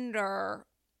wonder,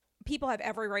 people have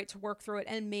every right to work through it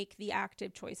and make the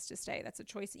active choice to stay. That's a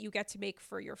choice that you get to make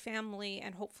for your family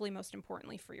and hopefully most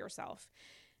importantly for yourself.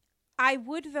 I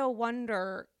would though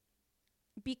wonder,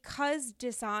 because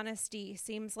dishonesty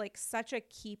seems like such a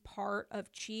key part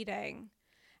of cheating,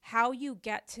 how you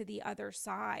get to the other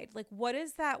side. Like, what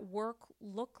does that work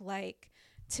look like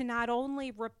to not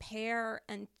only repair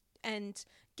and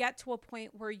get to a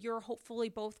point where you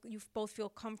both feel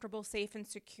comfortable, safe, and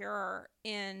secure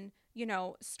in,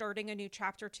 starting a new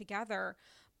chapter together,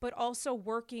 but also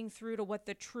working through to what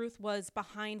the truth was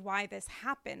behind why this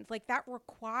happened. Like, that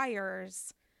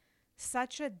requires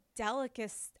such a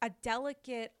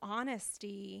delicate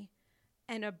honesty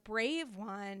and a brave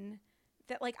one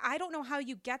that, like, I don't know how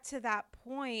you get to that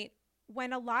point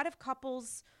when a lot of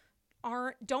couples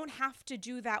don't have to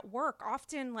do that work.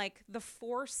 Often, like, the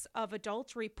force of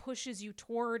adultery pushes you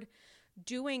toward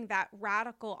doing that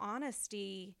radical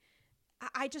honesty.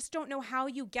 I just don't know how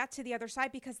you get to the other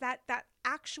side, because that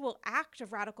actual act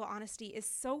of radical honesty is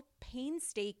so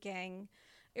painstaking.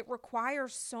 It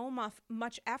requires so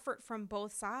much effort from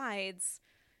both sides.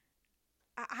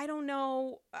 I don't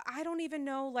know. I don't even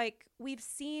know. Like, we've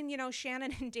seen,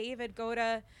 Shannon and David go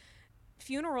to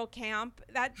funeral camp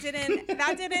that didn't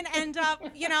end up,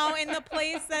 you know, in the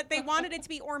place that they wanted it to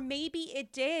be. Or maybe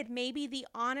it did. Maybe the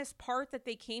honest part that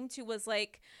they came to was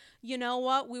like, you know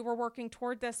what, we were working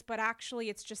toward this, but actually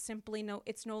it's just simply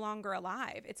it's no longer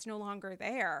alive. It's no longer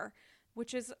there,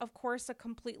 which is of course a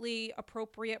completely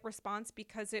appropriate response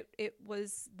because it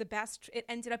was the best. It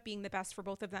ended up being the best for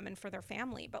both of them and for their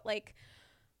family. But like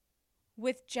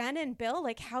with Jen and Bill,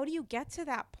 like, how do you get to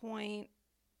that point?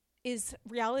 Is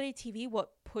reality TV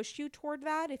what pushed you toward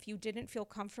that if you didn't feel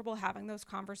comfortable having those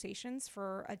conversations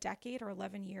for a decade or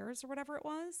 11 years or whatever it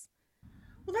was?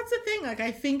 Well, that's the thing. Like,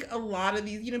 I think a lot of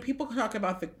these, you know, people talk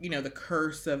about the, you know, the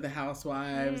curse of the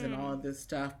housewives and all of this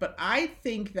stuff. But I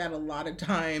think that a lot of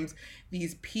times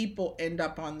these people end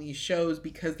up on these shows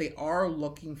because they are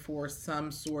looking for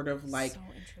some sort of like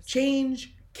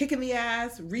change, kick in the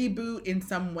ass, reboot in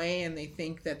some way. And they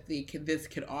think that this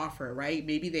could offer, right?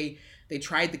 Maybe they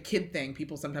tried the kid thing.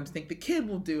 People sometimes think the kid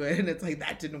will do it. And it's like,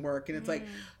 that didn't work. And it's like,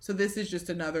 so this is just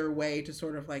another way to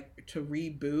sort of like to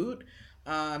reboot.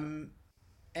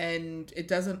 And it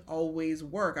doesn't always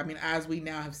work. I mean, as we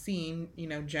now have seen, you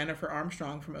know, Jennifer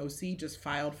Armstrong from OC just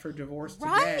filed for divorce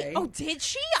today. Oh, did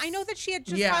she? I know that she had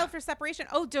just filed for separation.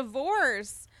 Oh,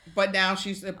 divorce. But now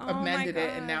she's amended it,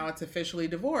 and now it's officially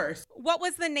divorced. What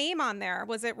was the name on there?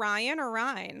 Was it Ryan or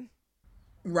Ryan?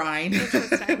 Ryan.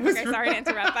 Interesting. Okay, sorry to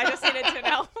interrupt. I just needed to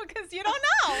know because you don't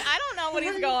know. I don't know what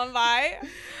he's going by.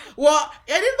 Well, I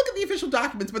didn't look at the official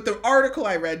documents, but the article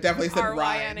I read definitely said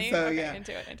Ryan. So okay, yeah.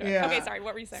 Into it. Okay, sorry.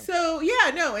 What were you saying? So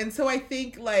yeah, no. And so I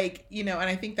think like, you know, and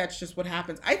I think that's just what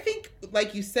happens. I think,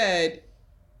 like you said,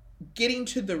 getting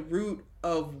to the root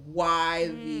of why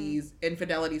these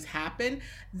infidelities happen,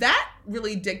 that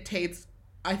really dictates,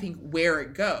 I think, where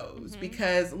it goes.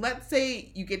 Because let's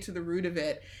say you get to the root of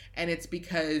it and it's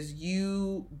because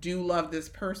you do love this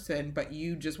person, but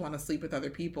you just want to sleep with other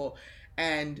people.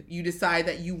 And you decide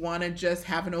that you want to just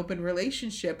have an open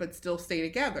relationship but still stay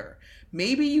together.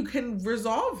 Maybe you can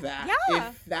resolve that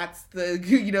if that's the,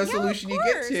 you know, solution you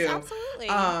get to. Absolutely.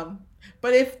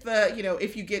 But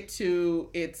if you get to,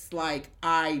 it's like,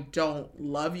 I don't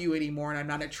love you anymore and I'm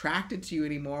not attracted to you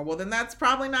anymore, well, then that's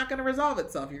probably not going to resolve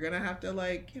itself. You're going to have to,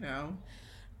 like, you know.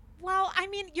 Well, I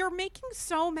mean, you're making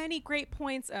so many great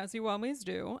points, as you always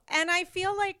do. And I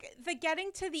feel like the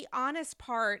getting to the honest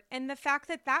part and the fact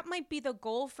that that might be the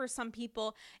goal for some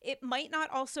people, it might not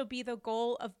also be the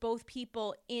goal of both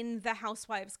people in the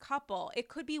Housewives couple. It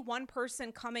could be one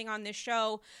person coming on the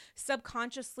show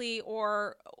subconsciously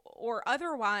or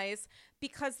otherwise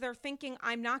because they're thinking,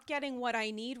 I'm not getting what I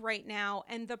need right now.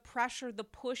 And the pressure, the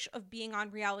push of being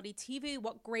on reality TV,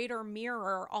 what greater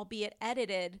mirror, albeit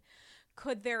edited,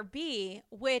 could there be,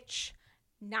 which,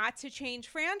 not to change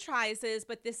franchises,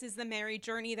 but this is the married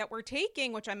journey that we're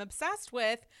taking, which I'm obsessed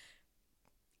with.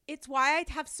 It's why I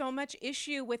have so much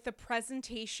issue with the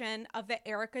presentation of the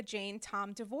Erika Jayne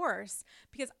Tom divorce,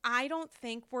 because I don't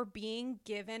think we're being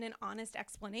given an honest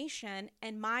explanation.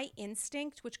 And my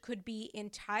instinct, which could be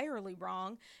entirely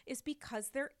wrong, is because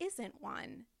there isn't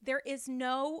one. There is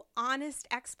no honest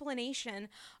explanation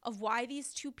of why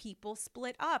these two people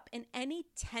split up. And any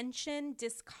tension,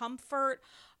 discomfort,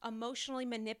 emotionally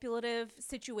manipulative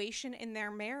situation in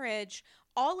their marriage,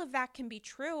 all of that can be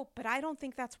true, but I don't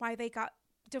think that's why they got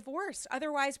divorced.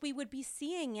 Otherwise, we would be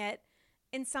seeing it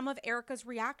in some of Erika's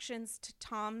reactions to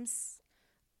Tom's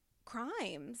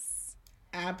crimes.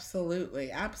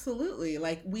 Absolutely.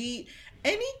 Like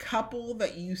any couple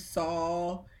that you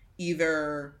saw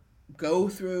either go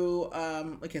through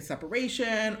like a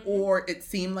separation or it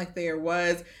seemed like there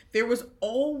was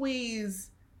always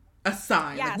a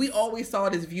sign. Yes. Like we always saw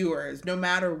it as viewers, no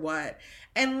matter what.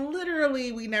 And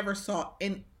literally we never saw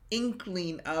an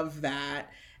inkling of that.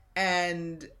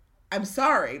 And I'm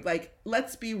sorry, like,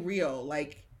 let's be real.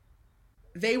 Like,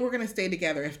 they were going to stay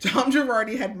together. If Tom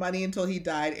Girardi had money until he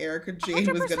died, Erika Jayne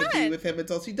 100%. Was going to be with him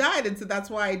until she died. And so that's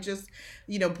why I just,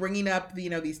 you know, bringing up, you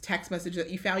know, these text messages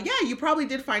that you found. Yeah, you probably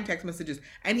did find text messages.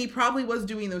 And he probably was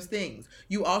doing those things.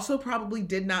 You also probably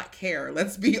did not care.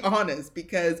 Let's be honest,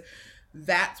 because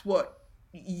that's what,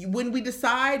 when we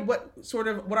decide what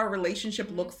our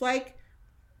relationship looks like,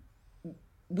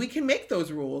 we can make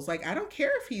those rules. Like, I don't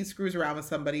care if he screws around with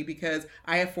somebody because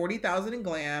I have $40,000 in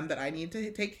glam that I need to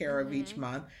take care of each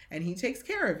month, and he takes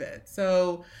care of it.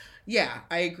 So, yeah,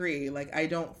 I agree. Like, I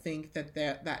don't think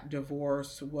that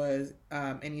divorce was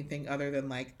anything other than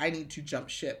like, I need to jump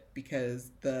ship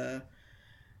because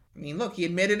look, he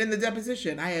admitted in the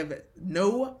deposition, I have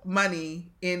no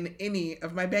money in any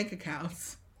of my bank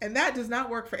accounts, and that does not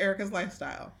work for Erika's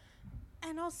lifestyle.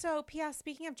 And also, P.S.,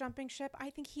 speaking of jumping ship, I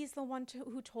think he's the one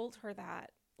who told her that.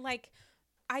 Like,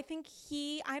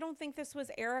 I don't think this was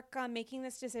Erica making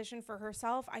this decision for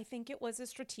herself. I think it was a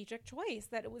strategic choice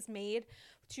that it was made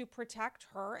to protect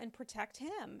her and protect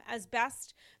him as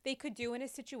best they could do in a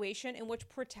situation in which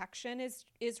protection is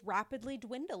rapidly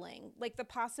dwindling. Like, the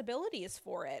possibilities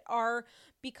for it are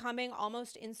becoming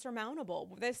almost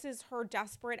insurmountable. This is her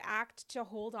desperate act to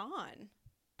hold on.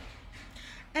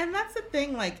 And that's the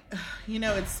thing, like,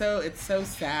 it's so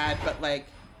sad, but like,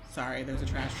 sorry, there's a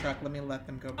trash truck. Let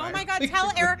them go by. Oh my God,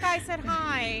 tell Erica I said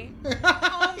hi.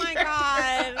 Oh my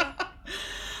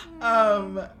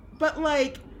God. But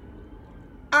like,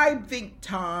 I think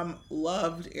Tom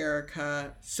loved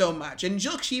Erica so much. And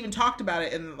she even talked about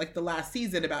it in like the last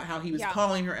season about how he was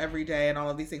calling her every day and all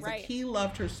of these things. Right. Like, he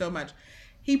loved her so much.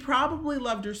 He probably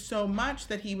loved her so much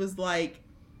that he was like,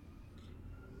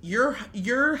 you're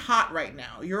hot right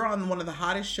now. You're on one of the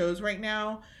hottest shows right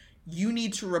now. You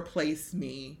need to replace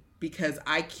me because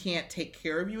I can't take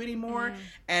care of you anymore.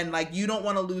 And like, you don't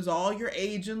want to lose all your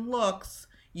age and looks.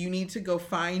 You need to go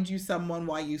find you someone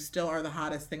while you still are the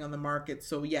hottest thing on the market.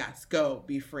 So yes, go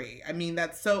be free. I mean,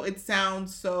 it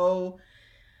sounds so,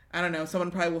 I don't know,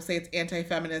 someone probably will say it's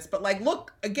anti-feminist, but like,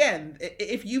 look, again,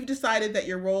 if you've decided that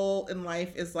your role in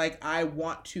life is like, I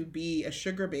want to be a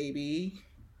sugar baby.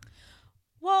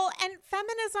 Well, and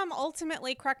feminism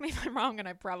ultimately, correct me if I'm wrong, and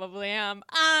I probably am.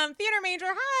 Theater major,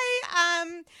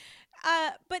 hi.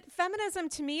 But feminism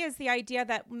to me is the idea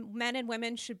that men and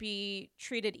women should be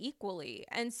treated equally.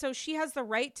 And so she has the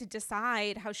right to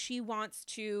decide how she wants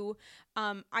to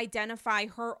identify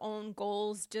her own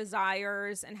goals,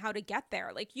 desires, and how to get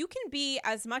there. Like, you can be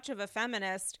as much of a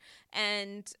feminist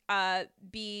and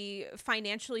be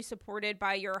financially supported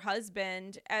by your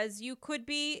husband as you could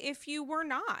be if you were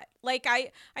not. Like,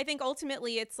 I think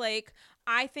ultimately it's like,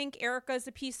 I think Erica's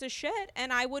a piece of shit,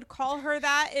 and I would call her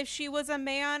that if she was a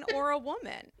man or a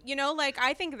woman. Like,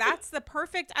 I think that's the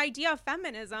perfect idea of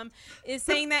feminism, is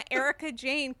saying that Erika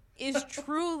Jayne is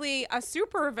truly a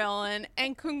supervillain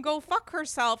and can go fuck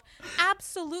herself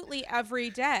absolutely every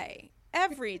day.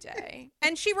 Every day.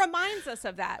 And she reminds us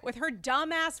of that with her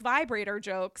dumbass vibrator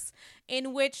jokes,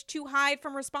 in which to hide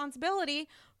from responsibility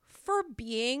for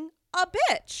being a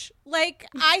bitch. Like,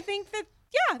 I think that,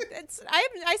 yeah,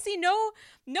 I see no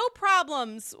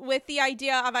problems with the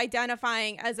idea of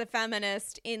identifying as a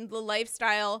feminist in the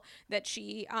lifestyle that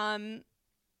she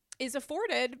is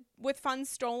afforded with funds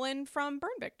stolen from burn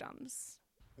victims.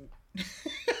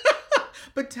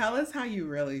 But tell us how you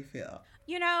really feel.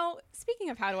 Speaking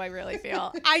of how do I really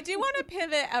feel, I do want to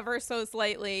pivot ever so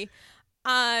slightly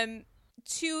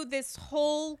to this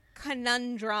whole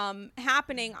conundrum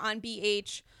happening on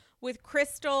BH with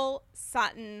Crystal,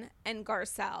 Sutton, and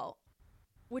Garcelle,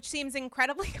 which seems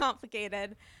incredibly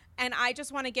complicated. And I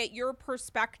just want to get your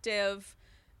perspective,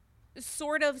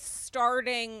 sort of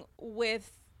starting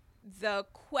with the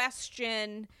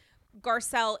question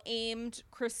Garcelle aimed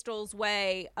Crystal's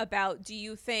way about, do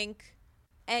you think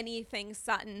anything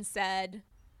Sutton said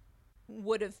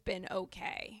would have been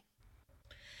okay?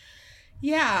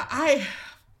 Yeah, I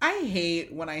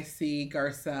hate when I see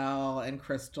Garcelle and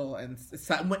Crystal and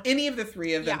Sutton, when any of the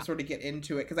three of them sort of get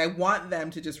into it, because I want them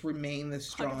to just remain this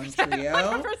strong 100%, trio.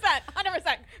 100%.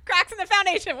 Cracks in the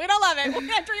foundation. We don't love it. We're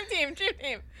a dream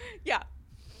team. Yeah.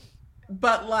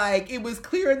 But like, it was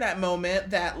clear in that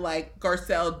moment that like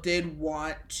Garcelle did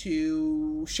want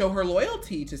to show her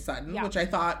loyalty to Sutton, which I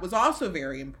thought was also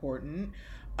very important.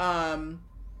 I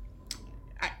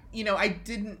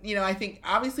think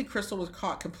obviously Crystal was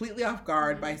caught completely off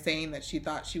guard by saying that she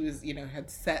thought she was,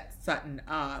 had set Sutton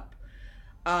up.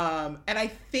 And I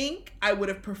think I would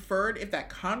have preferred if that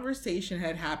conversation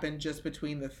had happened just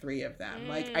between the three of them.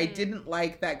 Like, I didn't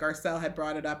like that Garcelle had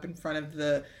brought it up in front of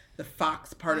the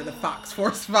Fox part of the Fox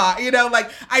Force Fox,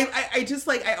 like I just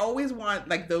like, I always want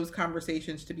like those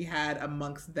conversations to be had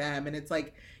amongst them. And it's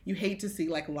like, you hate to see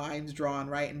like lines drawn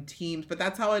right in teams, but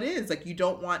that's how it is. Like, you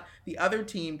don't want the other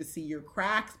team to see your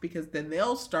cracks, because then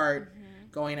they'll start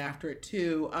going after it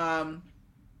too.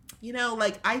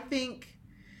 Like, I think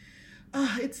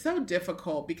it's so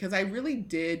difficult, because I really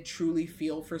did truly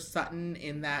feel for Sutton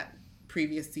in that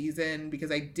previous season,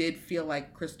 because I did feel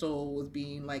like Crystal was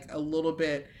being like a little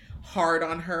bit hard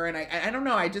on her, and I don't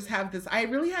know, I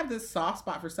really have this soft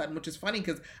spot for Sutton, which is funny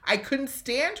because I couldn't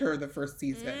stand her the first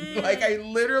season. Like, I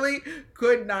literally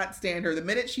could not stand her. The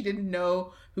minute she didn't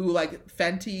know who like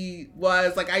Fenty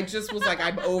was, like, I just was like,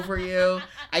 I'm over you,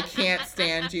 I can't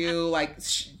stand you, like,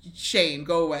 Shane,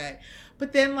 go away.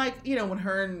 But then, like, you know, when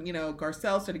her and, you know,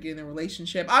 Garcelle started getting the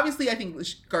relationship, obviously I think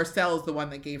Garcelle is the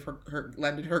one that gave her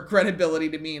lended her credibility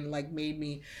to me and, like, made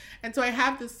me. And so I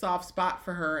have this soft spot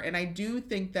for her. And I do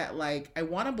think that, like, I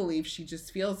want to believe she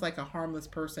just feels like a harmless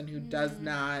person who doesn't,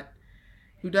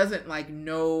 like,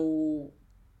 know,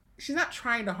 she's not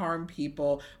trying to harm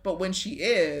people. But when she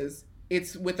is,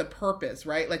 it's with a purpose,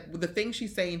 right? Like, the thing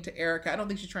she's saying to Erica, I don't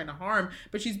think she's trying to harm,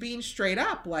 but she's being straight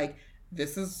up, like,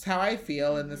 this is how I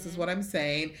feel and this is what I'm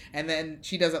saying. And then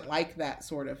she doesn't like that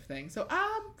sort of thing. So,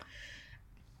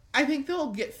 I think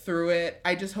they'll get through it.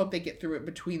 I just hope they get through it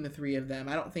between the three of them.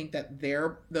 I don't think that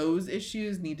those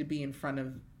issues need to be in front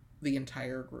of the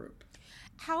entire group.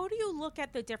 How do you look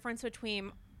at the difference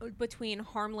between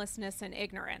harmlessness and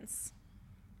ignorance?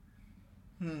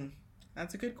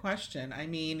 That's a good question. I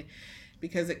mean,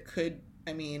 because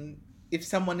if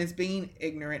someone is being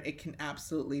ignorant, it can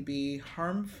absolutely be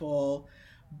harmful.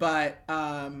 But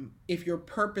if you're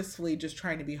purposefully just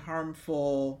trying to be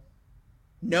harmful,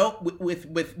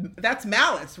 with that's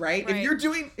malice, right? If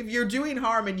you're doing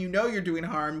harm and you know you're doing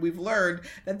harm, we've learned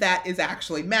that is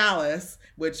actually malice,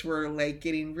 which we're, like,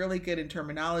 getting really good in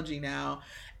terminology now.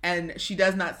 And she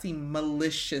does not seem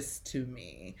malicious to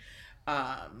me.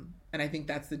 And I think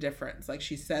that's the difference. Like,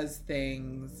 she says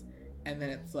things and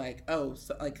then it's like, oh,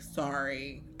 so, like,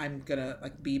 sorry, I'm gonna,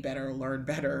 like, be better, learn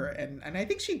better. And I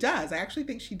think she does. I actually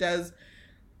think she does.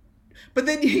 But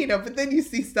then, you know, you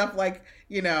see stuff like,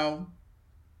 you know,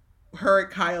 her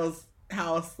at Kyle's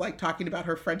house, like, talking about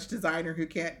her French designer who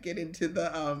can't get into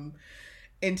the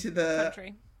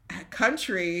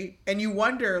country. And you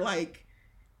wonder, like,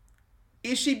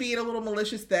 is she being a little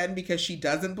malicious then because she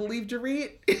doesn't believe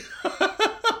Dorit?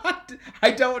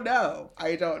 I don't know.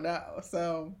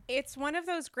 So it's one of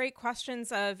those great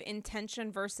questions of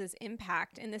intention versus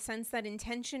impact, in the sense that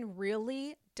intention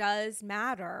really does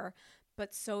matter,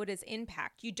 but so does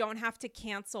impact. You don't have to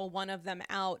cancel one of them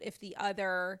out if the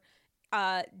other,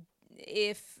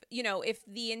 if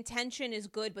the intention is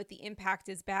good but the impact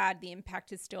is bad, the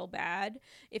impact is still bad.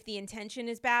 If the intention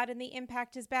is bad and the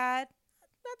impact is bad,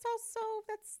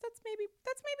 that's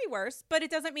maybe worse, but it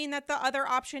doesn't mean that the other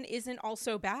option isn't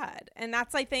also bad. And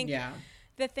that's, I think,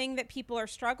 the thing that people are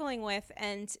struggling with.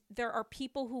 And there are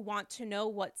people who want to know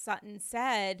what Sutton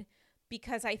said,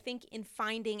 because I think in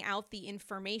finding out the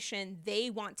information,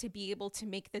 they want to be able to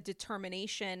make the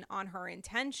determination on her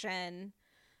intention.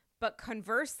 But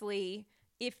conversely,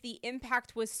 if the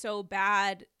impact was so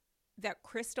bad that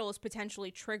Crystal is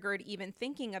potentially triggered even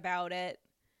thinking about it,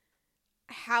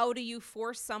 how do you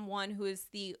force someone who is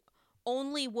the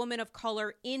only woman of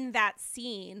color in that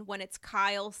scene, when it's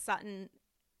Kyle, Sutton,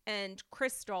 and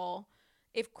Crystal?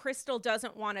 If Crystal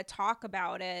doesn't want to talk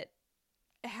about it,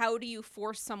 how do you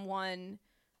force someone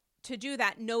to do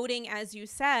that? Noting, as you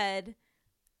said,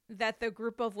 that the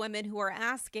group of women who are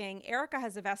asking, Erica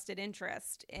has a vested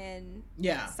interest in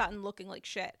Sutton looking like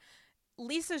shit.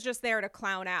 Lisa's just there to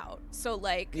clown out. So,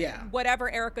 like, whatever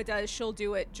Erica does, she'll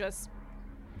do it just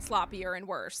sloppier and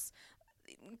worse.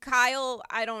 Kyle,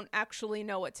 I don't actually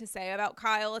know what to say about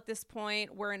Kyle at this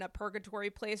point. We're in a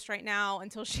purgatory place right now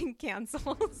until she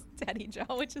cancels Teddy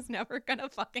Joe, which is never gonna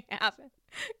fucking happen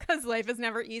because life is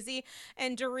never easy.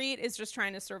 And Dorit is just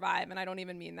trying to survive, and I don't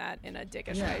even mean that in a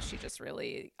dickish way. She just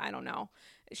really, I don't know.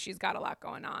 She's got a lot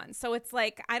going on. So it's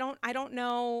like, I don't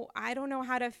know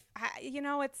how to,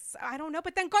 I don't know.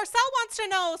 But then Garcelle wants to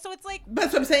know. So it's like,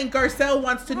 that's what I'm saying. Garcelle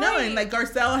wants to know. And, like,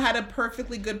 Garcelle had a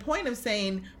perfectly good point of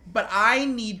saying, but I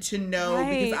need to know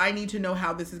because I need to know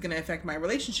how this is going to affect my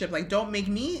relationship. Like, don't make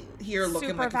me here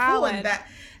looking super like valid. a fool.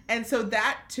 And so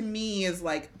that to me is,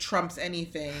 like, trumps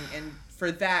anything. And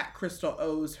for that, Crystal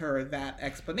owes her that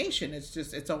explanation.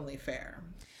 It's only fair.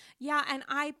 Yeah, and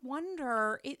I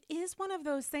wonder, it is one of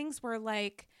those things where,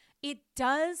 like, it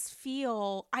does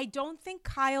feel, I don't think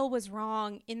Kyle was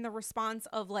wrong in the response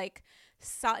of, like,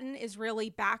 Sutton is really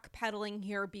backpedaling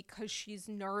here because she's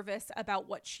nervous about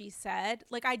what she said.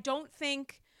 Like, I don't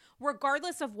think,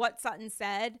 regardless of what Sutton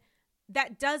said,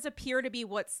 that does appear to be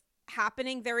what's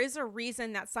happening. There is a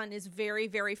reason that Sutton is very,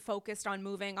 very focused on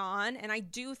moving on. And I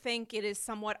do think it is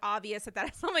somewhat obvious that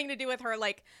has something to do with her,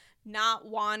 like, not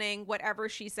wanting whatever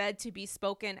she said to be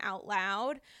spoken out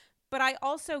loud. But I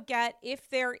also get, if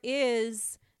there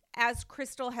is, as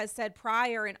Crystal has said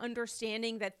prior, an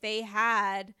understanding that they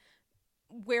had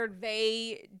where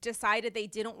they decided they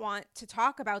didn't want to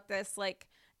talk about this, like,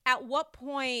 at what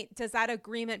point does that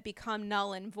agreement become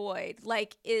null and void?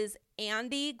 Like, is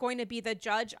Andy going to be the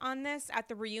judge on this at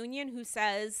the reunion who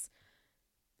says,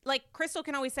 like Crystal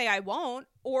can always say I won't,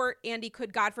 or Andy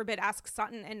could, God forbid, ask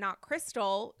Sutton and not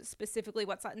Crystal specifically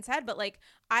what Sutton said. But like,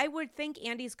 I would think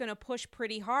Andy's going to push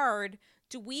pretty hard.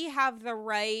 Do we have the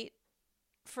right,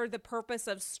 for the purpose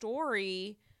of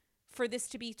story, for this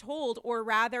to be told, or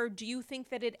rather, do you think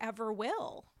that it ever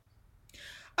will?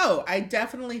 Oh, I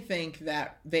definitely think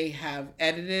that they have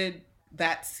edited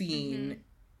that scene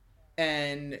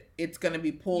and it's going to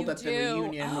be pulled at the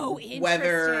reunion. Oh,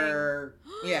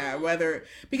 interesting. Whether,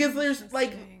 because there's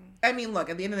like, I mean, look,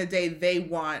 at the end of the day, they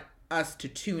want us to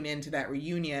tune into that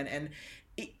reunion. And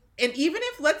even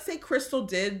if, let's say, Crystal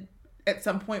did at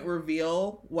some point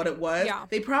reveal what it was,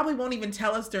 they probably won't even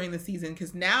tell us during the season,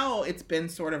 because now it's been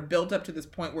sort of built up to this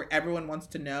point where everyone wants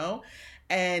to know.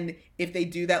 And if they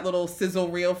do that little sizzle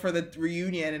reel for the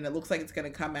reunion and it looks like it's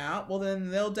going to come out, well, then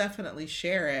they'll definitely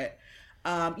share it.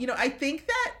 I think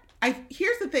that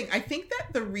here's the thing. I think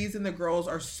that the reason the girls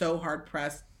are so hard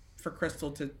pressed for Crystal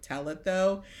to tell it,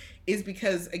 though, is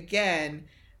because, again,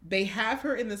 they have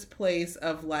her in this place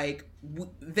of like,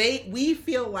 we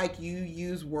feel like you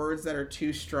use words that are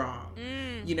too strong.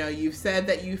 You've said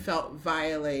that you felt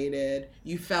violated.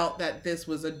 You felt that this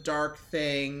was a dark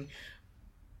thing.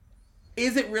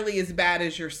 Is it really as bad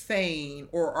as you're saying,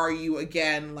 or are you,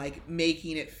 again, like,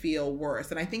 making it feel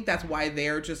worse? And I think that's why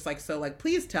they're just like, so like,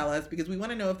 please tell us, because we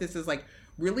want to know if this is like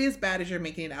really as bad as you're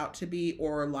making it out to be,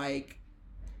 or like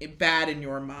bad in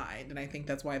your mind. And I think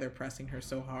that's why they're pressing her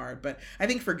so hard. But I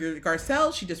think for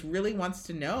Garcelle, she just really wants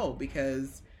to know,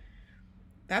 because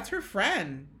that's her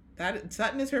friend. That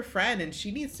Sutton is her friend, and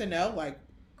she needs to know, like,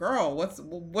 girl,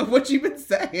 what you been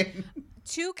saying?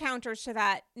 Two counters to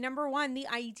that. Number one, the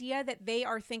idea that they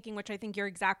are thinking, which I think you're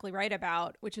exactly right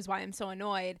about, which is why I'm so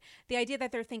annoyed. The idea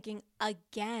that they're thinking,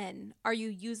 again, are you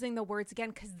using the words again?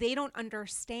 Because they don't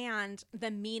understand the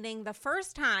meaning the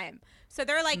first time. So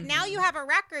they're like, now you have a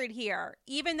record here,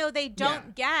 even though they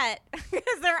don't get,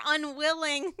 because they're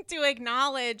unwilling to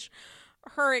acknowledge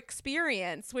her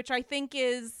experience, which I think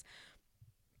is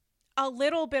a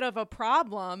little bit of a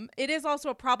problem. It is also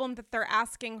a problem that they're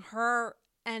asking her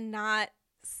and not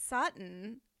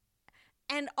Sutton.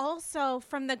 And also,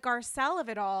 from the Garcelle of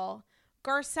it all,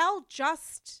 Garcelle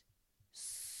just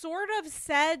sort of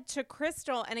said to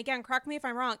Crystal, and again, correct me if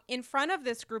I'm wrong, in front of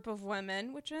this group of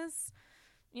women, which is,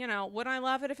 would I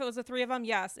love it if it was the three of them?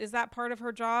 Yes. Is that part of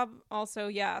her job? Also,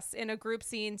 yes. In a group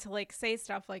scene, to like say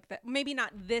stuff like that. Maybe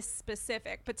not this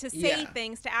specific, but to say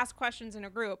things, to ask questions in a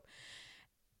group.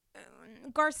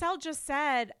 Garcelle just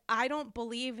said, I don't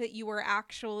believe that you were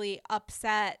actually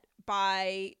upset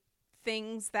by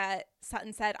things that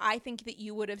Sutton said. I think that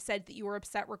you would have said that you were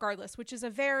upset regardless, which is a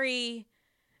very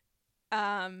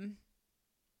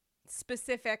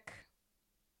specific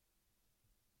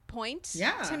point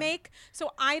to make.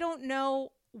 So I don't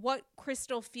know what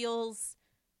Crystal feels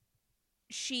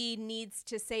she needs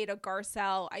to say to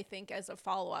Garcelle, I think, as a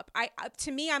follow-up.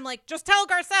 To me, I'm like, just tell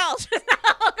Garcelle. Just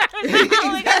tell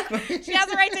Garcelle. Exactly. She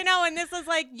has a right to know, and this is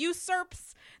like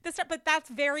usurps the stuff. But that's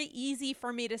very easy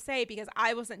for me to say, because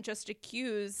I wasn't just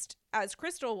accused, as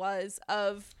Crystal was,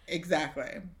 of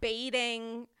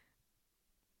baiting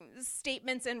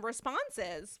statements and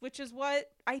responses, which is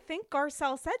what I think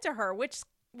Garcelle said to her, which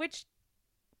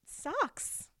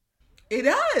sucks. It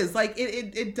does. Like,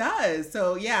 it does.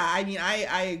 So, yeah, I mean,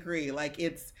 I agree. Like,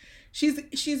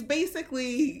 she's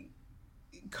basically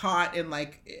caught in,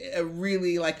 like, a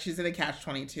really, like, she's in a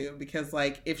catch-22, because,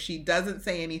 like, if she doesn't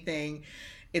say anything,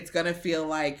 it's going to feel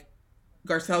like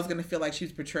Garcelle's going to feel like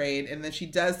she's betrayed. And then she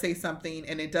does say something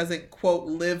and it doesn't, quote,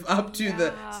 live up to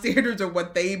the standards of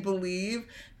what they believe,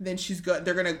 then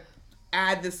they're going to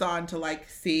add this on to, like,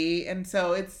 see. And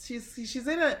so she's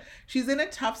in a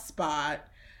tough spot.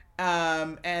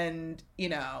 And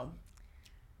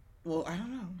well, I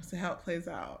don't know. We'll see how it plays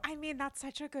out. I mean, that's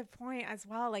such a good point as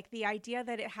well. Like, the idea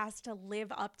that it has to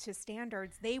live up to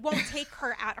standards. They won't take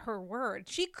her at her word.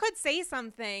 She could say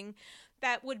something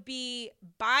that would be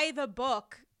by the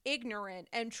book, ignorant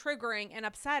and triggering and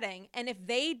upsetting. And if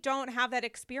they don't have that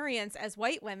experience as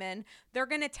white women, they're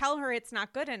going to tell her it's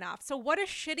not good enough. So what a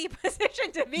shitty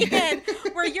position to be in,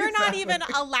 where you're not even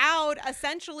allowed,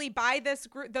 essentially, by this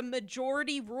group, the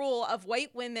majority rule of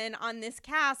white women on this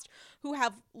cast, who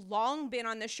have long been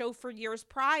on the show for years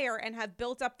prior and have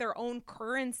built up their own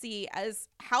currency as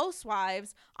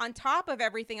housewives on top of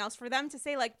everything else, for them to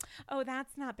say, like, oh,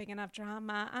 that's not big enough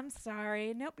drama. I'm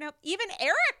sorry. Nope. Even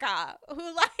Erica,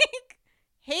 who, like,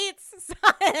 hates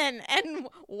Sutton and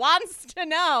wants to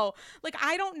know. Like,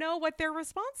 I don't know what their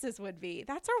responses would be.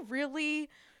 That's a really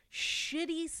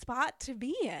shitty spot to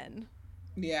be in.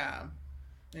 Yeah,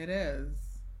 it is.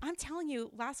 I'm telling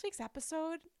you, last week's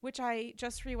episode, which I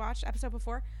just rewatched, episode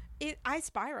before, I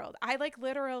spiraled. I like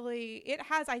literally, it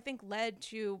has, I think, led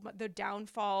to the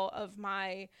downfall of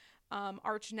my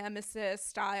arch nemesis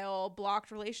style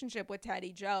blocked relationship with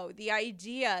Teddy Joe. The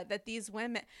idea that these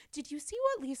women, did you see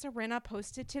what Lisa Rinna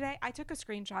posted today? I took a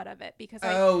screenshot of it because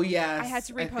yes, I had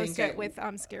to repost it with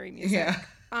scary music.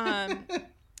 Yeah.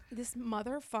 This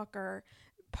motherfucker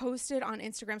posted on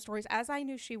Instagram stories, as I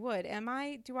knew she would.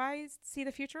 Do I see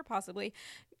the future? Possibly.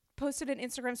 Posted an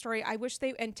Instagram story.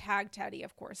 And tagged Teddy,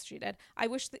 of course she did.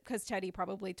 Because Teddy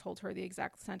probably told her the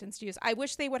exact sentence to use. I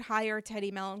wish they would hire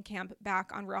Teddy Mellencamp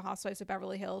back on Real Housewives of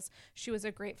Beverly Hills. She was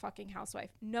a great fucking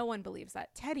housewife. No one believes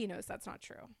that. Teddy knows that's not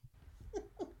true.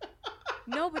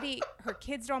 Nobody, her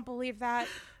kids don't believe that.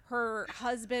 Her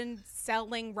husband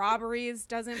selling robberies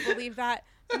doesn't believe that.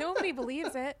 Nobody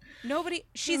believes it.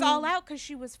 She's all out because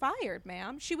she was fired,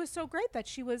 ma'am. She was so great that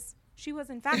she was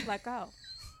in fact let go.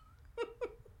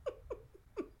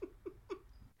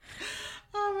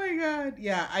 Oh my God.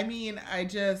 Yeah. I mean, I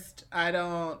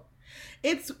don't,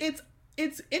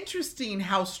 it's interesting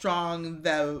how strong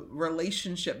the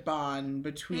relationship bond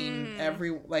between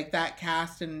that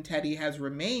cast and Teddy has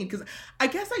remained. Cause I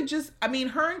guess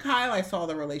her and Kyle, I saw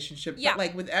the relationship, but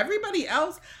like with everybody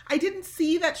else, I didn't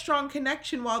see that strong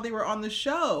connection while they were on the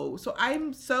show. So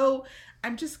I'm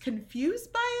just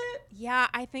confused by it. Yeah,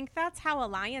 I think that's how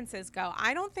alliances go.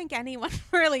 I don't think anyone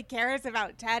really cares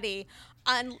about Teddy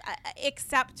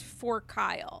except for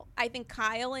Kyle. I think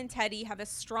Kyle and Teddy have a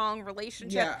strong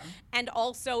relationship and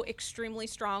also extremely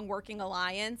strong working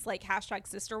alliance, like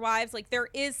 #sisterwives. Like there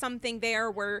is something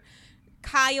there where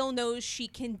Kyle knows she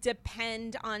can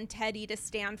depend on Teddy to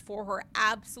stand for her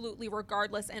absolutely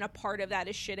regardless, and a part of that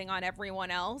is shitting on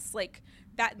everyone else. Like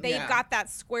that they've got that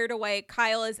squared away.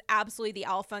 Kyle is absolutely the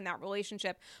alpha in that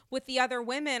relationship. With the other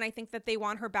women, I think that they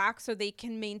want her back so they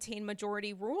can maintain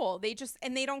majority rule. They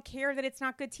don't care that it's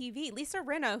not good TV. Lisa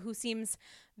Rinna, who seems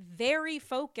very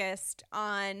focused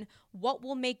on what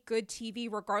will make good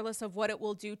TV regardless of what it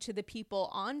will do to the people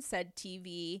on said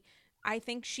TV, I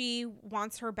think she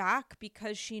wants her back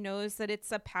because she knows that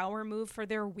it's a power move for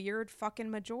their weird fucking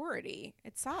majority.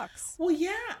 It sucks. Well,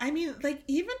 yeah. I mean, like,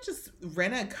 even just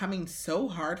Rinna coming so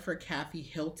hard for Kathy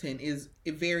Hilton is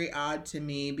very odd to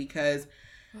me because,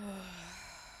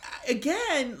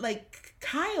 again, like,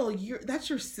 Kyle, that's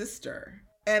your sister.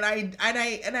 And I,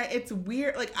 it's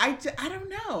weird. Like, I don't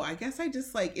know. I guess I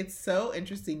just, like, it's so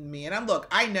interesting to me. And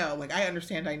I know, like, I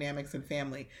understand dynamics in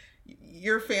family.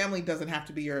 Your family doesn't have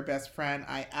to be your best friend.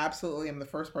 I absolutely am the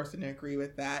first person to agree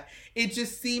with that. It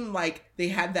just seemed like they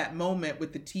had that moment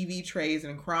with the TV trays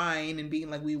and crying and being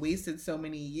like, we wasted so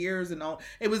many years and all.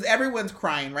 It was everyone's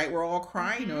crying, right? We're all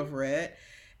crying over it.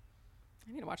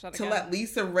 I need to watch that again. To let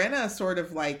Lisa Rinna sort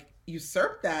of like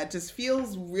usurp that just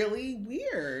feels really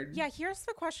weird. Yeah, here's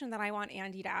the question that I want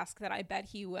Andy to ask that I bet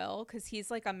he will, because he's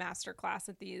like a master class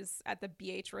at the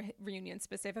BH reunion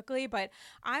specifically. But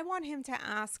I want him to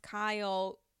ask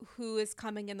Kyle who is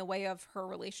coming in the way of her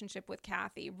relationship with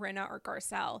Kathy, Rinna or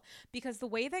Garcelle, because the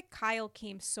way that Kyle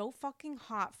came so fucking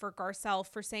hot for Garcelle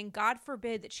for saying, God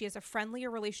forbid that she has a friendlier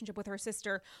relationship with her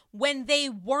sister when they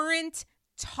weren't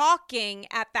talking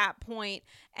at that point,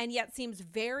 and yet seems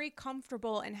very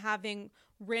comfortable in having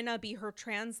Rinna be her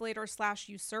translator /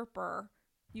 usurper.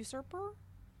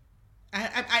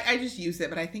 I just use it,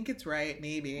 but I think it's right.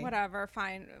 Maybe whatever.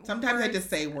 Fine. Sometimes I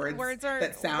just say words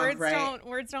that sound right.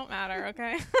 Words don't matter.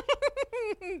 Okay.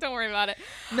 Don't worry about it.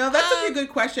 No, that's such a good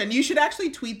question. You should actually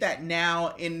tweet that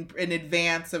now in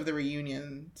advance of the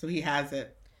reunion, so he has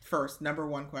it first. Number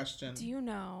one question. Do you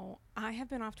know, I have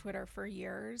been off Twitter for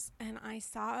years, and I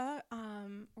saw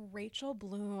Rachel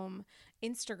Bloom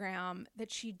Instagram that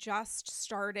she just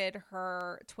started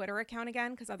her Twitter account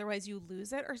again, because otherwise you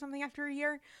lose it or something after a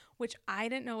year, which I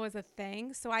didn't know was a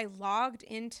thing. So I logged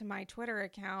into my Twitter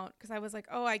account because I was like,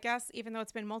 oh, I guess even though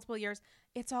it's been multiple years,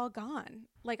 it's all gone.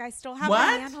 Like I still have my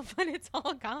handle, but it's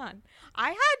all gone.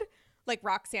 I had like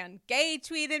Roxanne Gay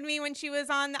tweeted me when she was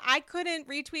on. I couldn't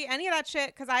retweet any of that shit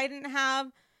because I didn't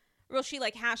have. Well, she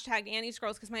like hashtagged Annie's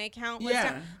Girls because my account was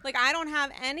down. Like I don't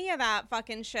have any of that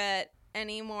fucking shit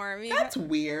anymore. That's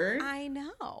weird. I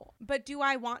know, but do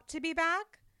I want to be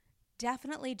back?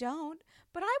 Definitely don't.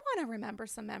 But I want to remember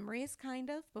some memories, kind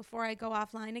of, before I go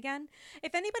offline again.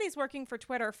 If anybody's working for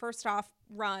Twitter, first off,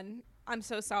 run. I'm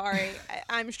so sorry.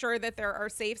 I'm sure that there are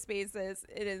safe spaces.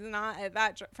 It is not at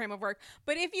that frame of work.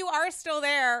 But if you are still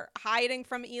there hiding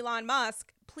from Elon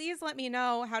Musk, please let me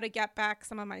know how to get back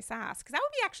some of my sass, because that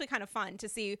would be actually kind of fun to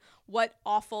see what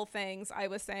awful things I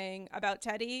was saying about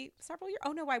Teddy several years.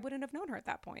 Oh no, I wouldn't have known her at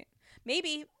that point.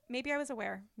 Maybe I was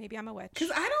aware. Maybe I'm a witch.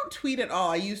 Because I don't tweet at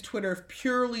all. I use Twitter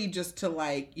purely just to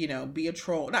like, you know, be a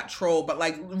troll. Not troll, but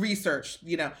like research,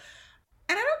 you know.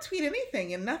 And I don't tweet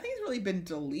anything, and nothing's really been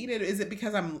deleted. Is it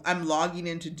because I'm logging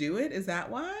in to do it? Is that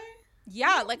why?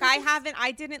 Yeah, like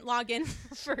I didn't log in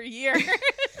for years.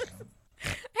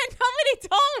 And nobody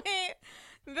told me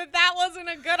that wasn't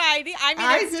a good idea. I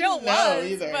mean, it still was,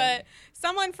 either. But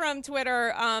someone from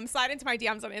Twitter slide into my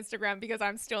DMs on Instagram, because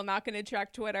I'm still not going to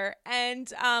check Twitter, and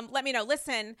let me know.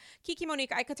 Listen, Kiki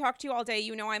Monique, I could talk to you all day.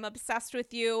 You know I'm obsessed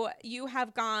with you. You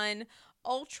have gone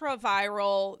ultra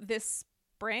viral this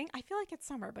spring. I feel like it's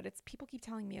summer, but people keep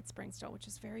telling me it's spring still, which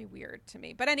is very weird to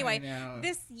me. But anyway,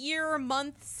 this year,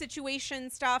 month situation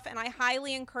stuff, and I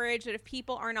highly encourage that if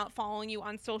people are not following you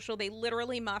on social, they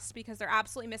literally must, because they're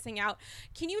absolutely missing out.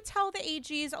 Can you tell the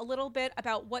AGs a little bit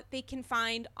about what they can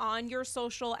find on your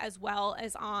social as well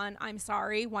as on I'm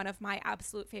Sorry, one of my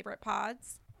absolute favorite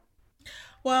pods?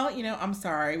 Well, you know, I'm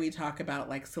sorry. We talk about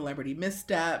like celebrity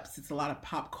missteps. It's a lot of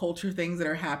pop culture things that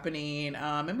are happening.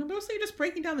 And we're mostly just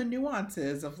breaking down the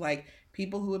nuances of like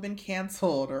people who have been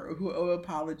canceled or who owe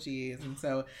apologies. And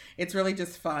so it's really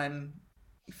just fun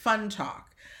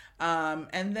talk.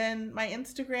 And then my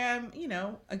Instagram, you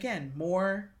know, again,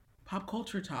 more pop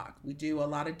culture talk. We do a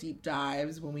lot of deep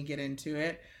dives when we get into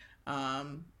it.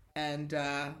 And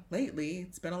lately,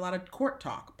 it's been a lot of court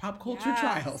talk, pop culture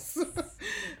trials.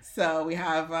 So we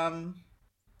have a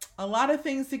lot of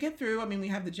things to get through. I mean, we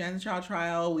have the Jen Shah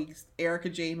trial. Erica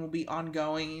Jane will be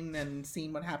ongoing and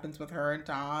seeing what happens with her and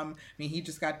Tom. I mean, he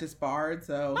just got disbarred,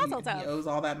 so he owes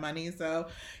all that money. So,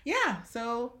 yeah.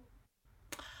 So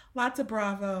lots of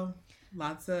Bravo,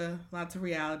 lots of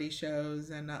reality shows,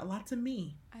 and lots of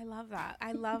me. I love that.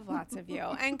 I love lots of you.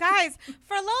 And guys,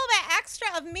 for a little bit extra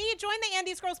of me, join the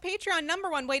Andy's Girls Patreon.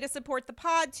 #1 way to support the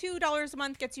pod. $2 a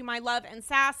month gets you my love and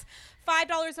sass.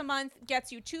 $5 a month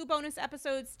gets you 2 bonus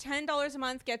episodes. $10 a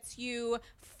month gets you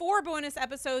 4 bonus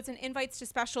episodes and invites to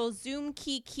special Zoom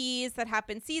keys that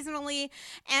happen seasonally,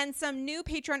 and some new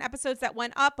Patreon episodes that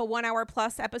went up. A 1-hour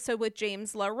plus episode with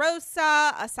James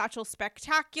LaRosa, a Satchel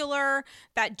Spectacular,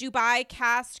 that Dubai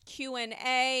cast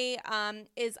Q&A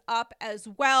is up as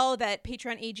well, that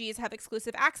Patreon AGs have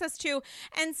exclusive access to.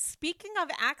 And speaking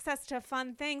of access to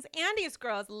fun things, Andy's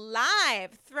Girls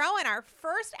Live, throwing our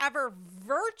first ever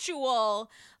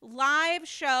virtual live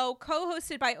show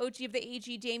co-hosted by OG of the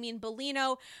AG, Damien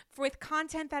Bellino, with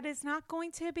content that is not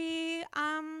going to be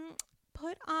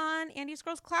put on Andy's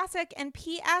Girls Classic. And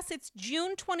P.S. it's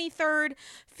June 23rd,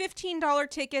 $15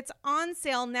 tickets on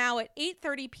sale now at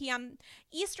 8:30 p.m.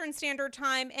 Eastern Standard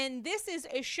Time. And this is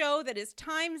a show that is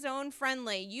time zone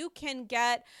friendly. You can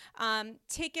get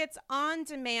tickets on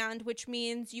demand, which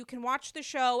means you can watch the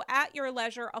show at your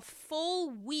leisure a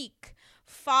full week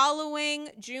following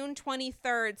June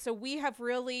 23rd. So we have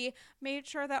really made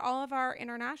sure that all of our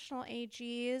international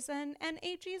AGs and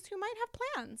AGs who might have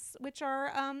plans, which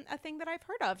are a thing that I've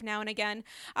heard of now and again,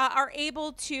 are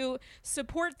able to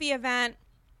support the event.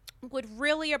 Would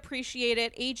really appreciate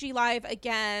it. AG Live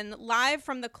again, live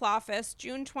from the Clawfest,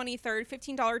 June 23rd,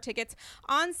 $15 tickets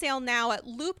on sale now at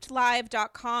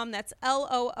loopedlive.com. That's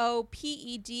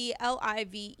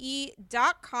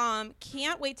LOOPEDLIVE.com.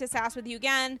 Can't wait to sass with you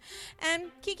again.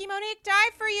 And Kiki Monique,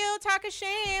 dive for you. Talk of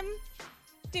shame.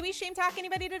 Did we shame talk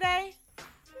anybody today?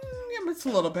 Yeah, just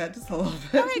a little bit.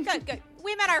 Okay, good.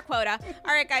 We met our quota.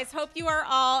 All right, guys. Hope you are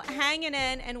all hanging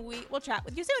in, and we will chat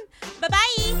with you soon.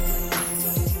 Bye-bye.